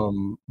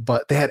 Mm-hmm.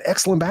 But they had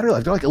excellent battery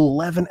life. They're like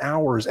 11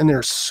 hours and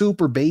they're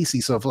super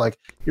bassy. So if like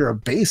you're a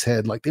bass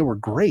head, like they were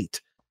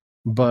great.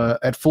 But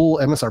at full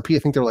MSRP, I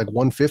think they're like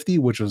 150,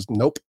 which was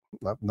nope,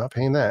 not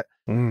paying that.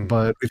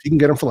 But if you can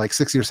get them for like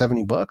 60 or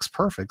 70 bucks,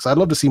 perfect. So I'd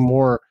love to see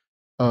more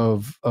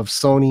of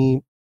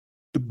Sony.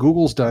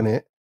 Google's done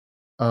it.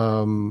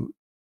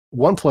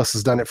 OnePlus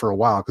has done it for a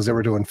while, because they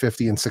were doing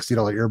 $50 and $60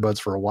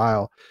 earbuds for a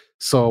while.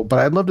 So, but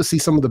I'd love to see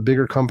some of the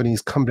bigger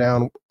companies come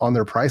down on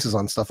their prices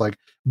on stuff. Like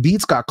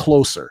Beats got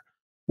closer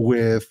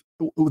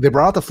they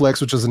brought out the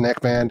Flex, which is a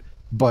neckband,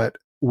 but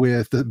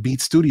with the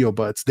Beats Studio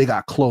Buds, they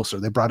got closer.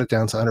 They brought it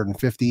down to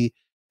 150.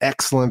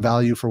 Excellent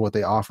value for what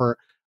they offer.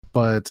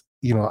 But,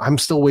 I'm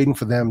still waiting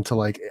for them to,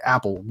 like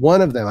Apple.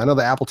 One of them, I know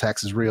the Apple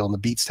tax is real and the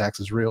Beats tax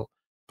is real,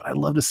 but I'd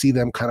love to see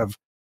them kind of,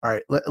 all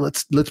right,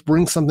 let's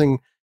bring something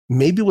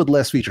maybe with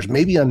less features,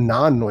 maybe a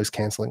non-noise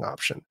canceling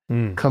option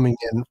coming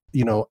in,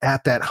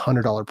 at that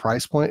 $100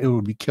 price point. It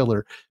would be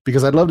killer,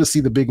 because I'd love to see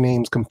the big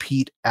names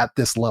compete at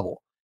this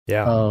level.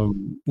 Yeah.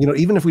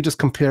 Even if we just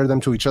compare them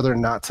to each other,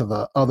 not to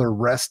the other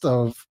rest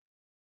of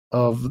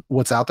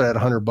what's out there at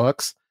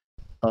 $100.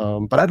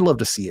 But I'd love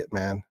to see it,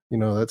 man.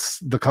 That's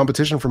the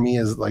competition for me,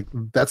 is like,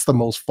 that's the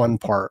most fun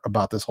part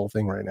about this whole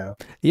thing right now.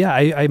 Yeah,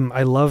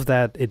 I love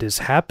that it is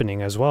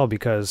happening as well,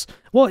 because,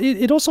 well,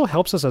 it also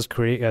helps us as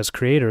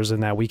creators in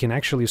that we can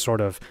actually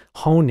sort of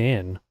hone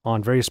in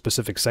on very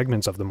specific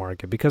segments of the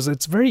market, because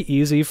it's very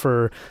easy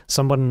for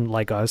someone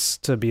like us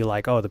to be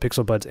like, oh, the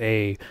Pixel Buds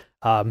A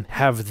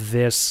have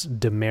this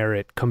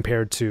demerit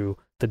compared to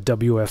the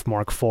WF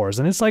Mark IVs,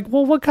 and it's like,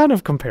 well, what kind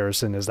of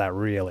comparison is that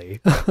really?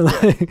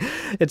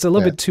 It's a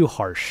little bit too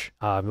harsh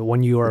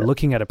when you are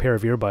looking at a pair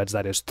of earbuds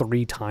that is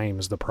 3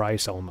 times the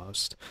price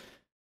almost.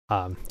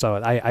 So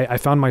I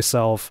found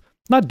myself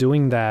not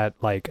doing that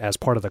like as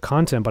part of the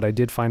content, but I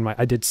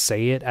did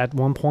say it at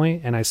one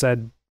point, and I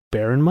said,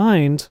 bear in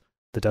mind,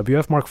 the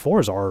WF Mark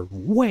IVs are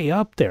way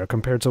up there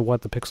compared to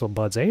what the Pixel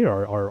Buds A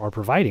are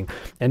providing.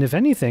 And if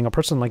anything, a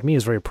person like me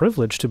is very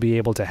privileged to be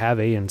able to have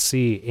A and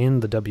C in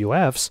the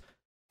WFs.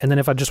 And then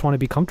if I just want to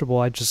be comfortable,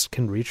 I just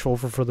can reach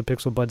over for the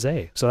Pixel Buds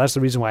A. So that's the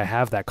reason why I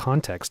have that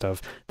context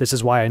of, this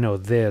is why I know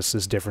this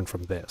is different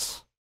from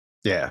this.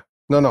 Yeah.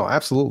 No,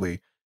 absolutely.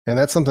 And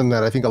that's something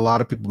that I think a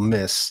lot of people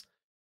miss,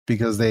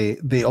 because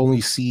they only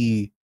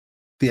see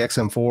the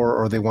XM4,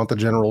 or they want the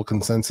general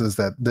consensus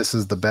that this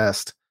is the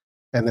best,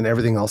 and then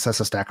everything else has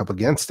to stack up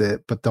against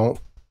it, but don't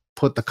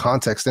put the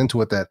context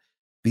into it that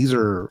these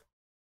are,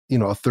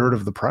 a third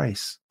of the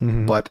price,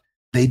 but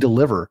they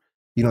deliver.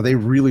 They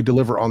really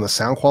deliver on the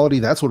sound quality.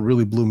 That's what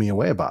really blew me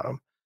away about them.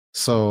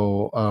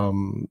 So,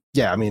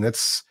 yeah, I mean,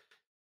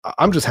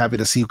 I'm just happy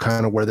to see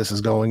kind of where this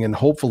is going, and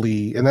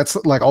hopefully, and that's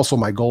like also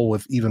my goal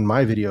with even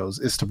my videos,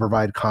 is to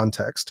provide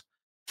context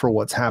for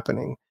what's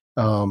happening.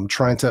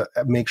 Trying to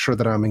make sure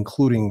that I'm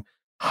including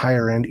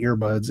higher end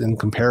earbuds in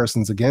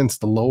comparisons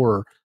against the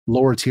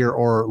lower tier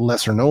or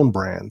lesser known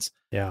brands.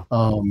 Yeah.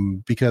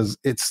 Because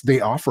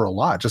they offer a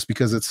lot, just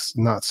because it's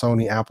not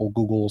Sony, Apple,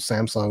 Google,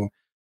 Samsung.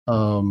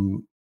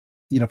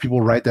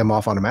 People write them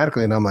off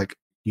automatically, and I'm like,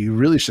 you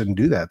really shouldn't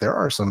do that. There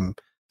are some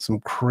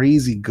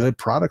crazy good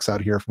products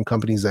out here from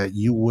companies that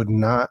you would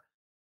not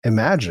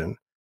imagine.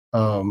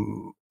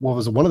 What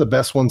was one of the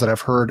best ones that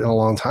I've heard in a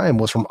long time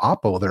was from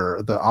Oppo.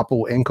 The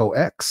Oppo Enco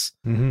X.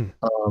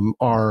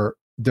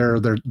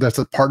 That's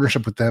a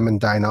partnership with them and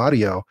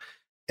Dynaudio,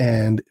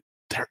 and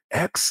they're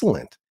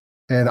excellent.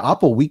 And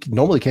Oppo, we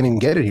normally can't even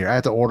get it here. I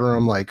had to order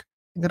them I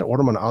got to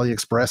order them on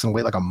AliExpress and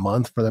wait like a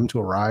month for them to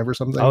arrive or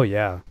something. Oh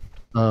yeah.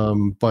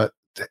 But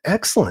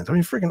excellent. I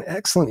mean, freaking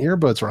excellent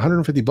earbuds for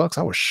 $150.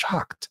 I was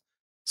shocked.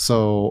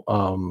 So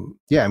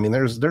yeah, I mean,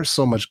 there's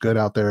so much good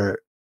out there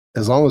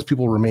as long as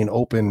people remain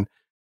open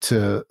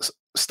to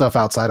stuff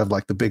outside of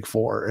like the big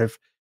four.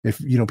 If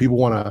people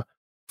want to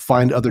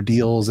find other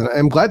deals, and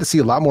I'm glad to see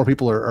a lot more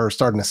people are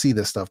starting to see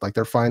this stuff. Like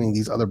they're finding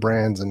these other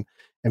brands and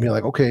be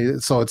like, okay,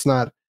 so it's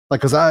not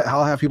like, because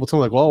I'll have people tell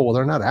me like, well,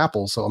 they're not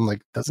Apple. So I'm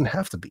like, doesn't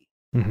have to be.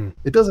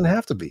 It doesn't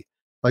have to be.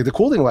 Like the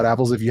cool thing about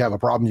Apple is if you have a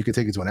problem, you can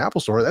take it to an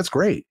Apple store. That's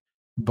great.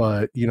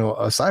 But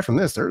aside from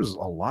this, there's a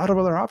lot of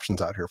other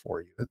options out here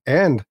for you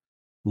and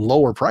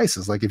lower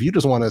prices. Like if you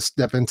just want to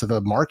step into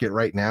the market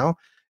right now,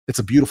 it's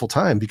a beautiful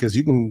time because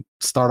you can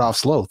start off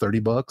slow,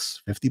 $30,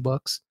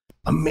 $50,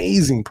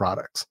 amazing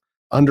products.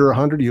 Under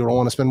 100, you don't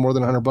want to spend more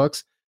than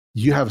 $100.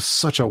 You have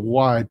such a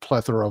wide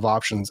plethora of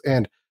options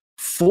and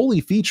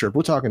fully featured.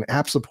 We're talking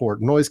app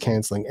support, noise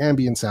canceling,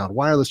 ambient sound,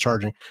 wireless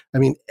charging. I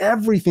mean,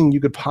 everything you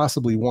could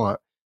possibly want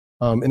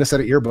in a set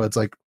of earbuds,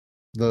 like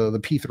the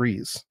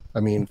P3s. I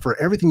mean, for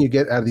everything you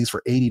get out of these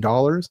for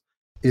 $80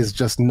 is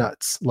just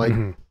nuts. Like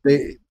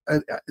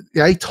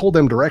I told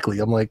them directly,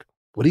 I'm like,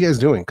 what are you guys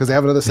doing? Because they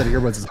have another set of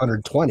earbuds that's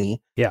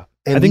 120. Yeah.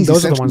 And I think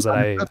those are the ones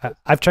that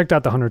I've checked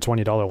out, the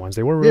 $120 ones.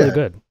 They were really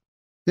good.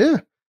 Yeah.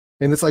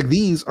 And it's like,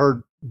 these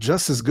are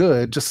just as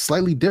good, just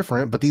slightly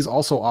different, but these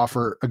also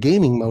offer a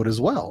gaming mode as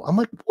well. I'm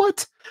like,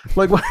 what?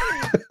 Like, what?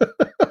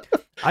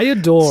 I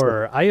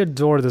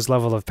adore this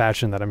level of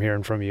passion that I'm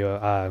hearing from you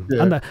on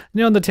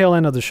the tail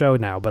end of the show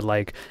now. But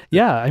like,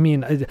 yeah, I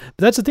mean,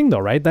 that's the thing though,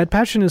 right? That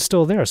passion is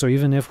still there. So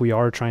even if we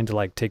are trying to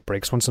like take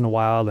breaks once in a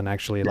while and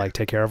actually like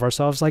take care of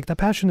ourselves, like that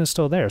passion is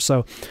still there.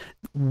 So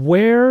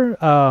where,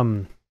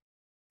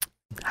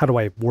 how do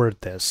I word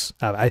this?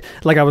 I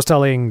was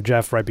telling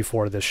Jeff right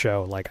before this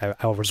show, like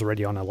I was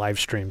already on a live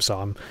stream,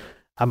 so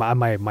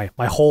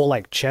my whole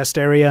like chest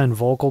area and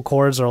vocal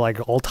cords are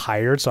like all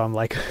tired, so I'm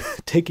like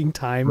taking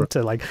time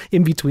to like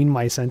in between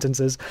my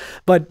sentences.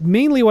 But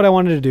mainly what I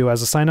wanted to do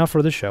as a sign off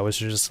for the show is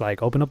to just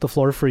like open up the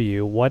floor for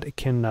you. What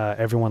can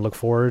everyone look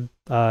forward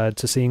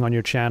to seeing on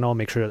your channel?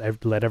 Make sure to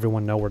let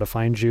everyone know where to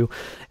find you.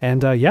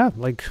 And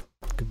like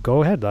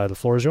go ahead, the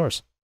floor is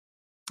yours.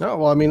 Oh,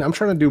 well, I mean, I'm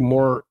trying to do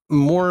more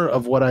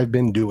of what I've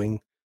been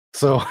doing.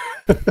 So,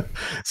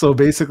 so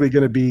basically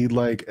going to be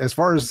like, as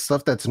far as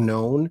stuff that's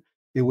known,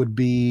 it would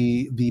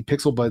be the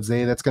Pixel Buds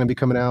A that's going to be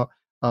coming out.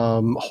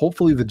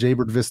 Hopefully the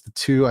Jaybird Vista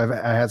 2,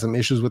 I had some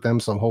issues with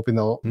them, so I'm hoping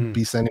they'll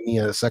be sending me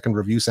a second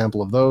review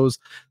sample of those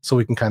so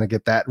we can kind of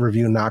get that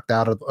review knocked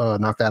out of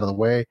the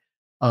way.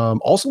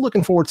 Also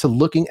looking forward to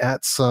looking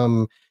at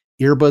some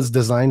earbuds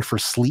designed for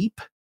sleep.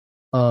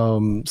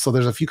 So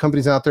there's a few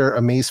companies out there.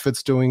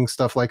 Amazfit's doing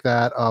stuff like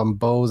that.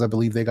 Bose, I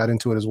believe they got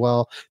into it as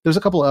well. There's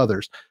a couple of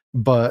others,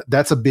 but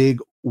that's a big,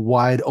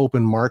 wide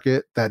open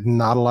market that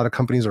not a lot of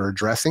companies are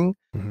addressing.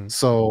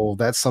 So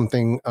that's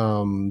something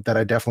that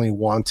I definitely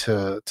want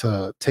to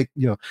take.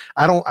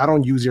 I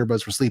don't use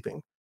earbuds for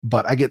sleeping,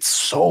 but I get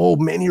so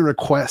many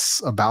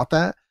requests about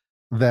that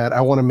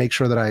I want to make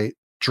sure that I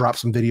drop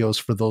some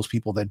videos for those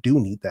people that do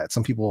need that.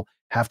 Some people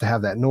have to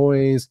have that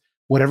noise,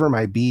 whatever it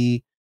might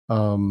be.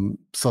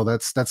 So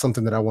that's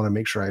something that I want to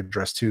make sure I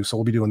address too. So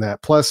we'll be doing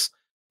that. Plus,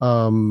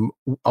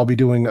 I'll be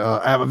doing,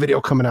 I have a video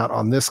coming out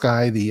on this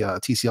guy, the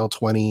TCL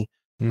 20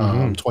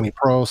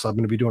 Pro. So I'm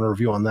going to be doing a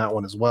review on that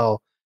one as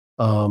well.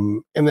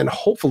 And then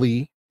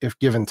hopefully, if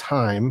given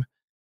time,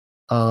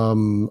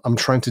 I'm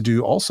trying to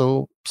do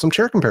also some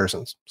chair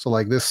comparisons. So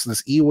like this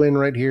eWin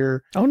right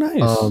here. Oh,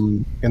 nice.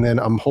 And then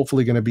I'm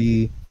hopefully going to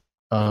be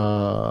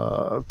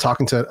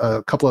talking to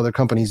a couple other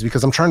companies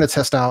because I'm trying to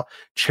test out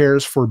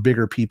chairs for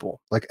bigger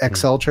people, like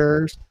XL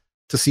chairs,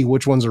 to see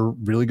which ones are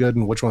really good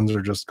and which ones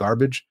are just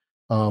garbage.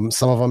 Some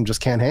of them just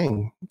can't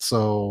hang.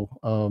 So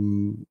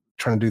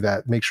trying to do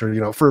that, make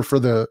sure, for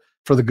the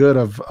good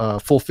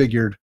of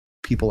full-figured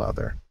people out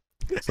there.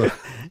 So.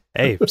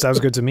 Hey, sounds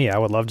good to me. I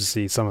would love to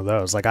see some of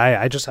those. Like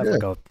I just have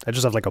like a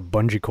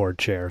bungee cord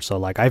chair. So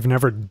like I've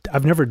never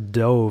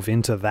dove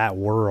into that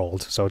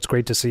world. So it's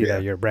great to see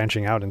that you're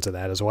branching out into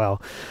that as well.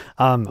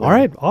 All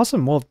right,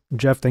 awesome. Well,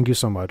 Jeff, thank you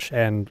so much.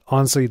 And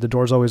honestly, the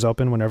door's always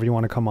open whenever you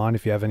want to come on.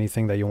 If you have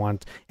anything you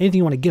want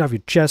to get off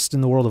your chest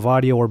in the world of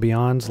audio or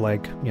beyond,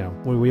 like,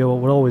 we'd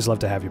always love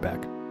to have you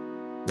back.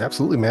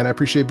 Absolutely, man. I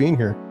appreciate being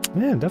here.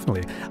 Yeah,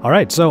 definitely. All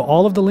right, so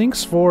all of the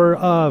links for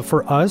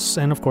us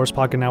and of course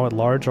Pocket Now at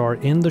Large are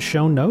in the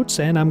show notes,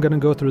 and I'm going to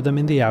go through them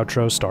in the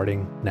outro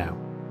starting now.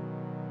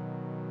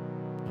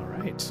 All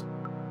right.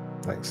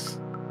 Nice.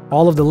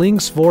 All of the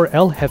links for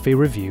El Jefe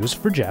Reviews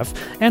for Jeff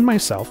and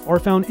myself are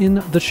found in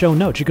the show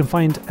notes. You can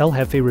find El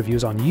Jefe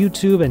Reviews on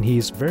YouTube, and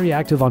he's very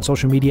active on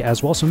social media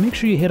as well, so make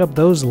sure you hit up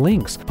those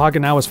links.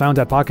 Pocket Now is found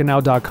at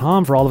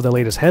pocketnow.com for all of the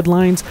latest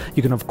headlines.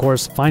 You can, of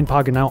course, find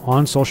Pocket Now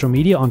on social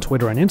media, on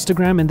Twitter and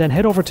Instagram, and then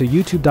head over to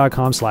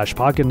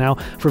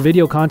youtube.com/pocketnow for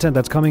video content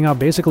that's coming out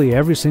basically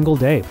every single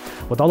day.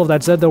 With all of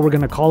that said, though, we're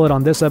going to call it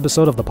on this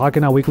episode of the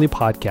Pocket Now Weekly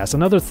Podcast.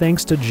 Another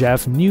thanks to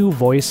Jeff, new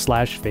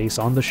voice/face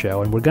on the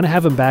show, and we're going to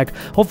have him back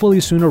hopefully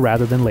sooner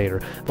rather than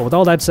later. But with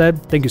all that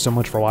said, thank you so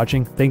much for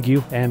watching. Thank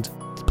you, and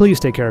please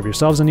take care of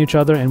yourselves and each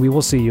other, and we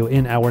will see you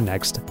in our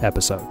next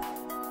episode.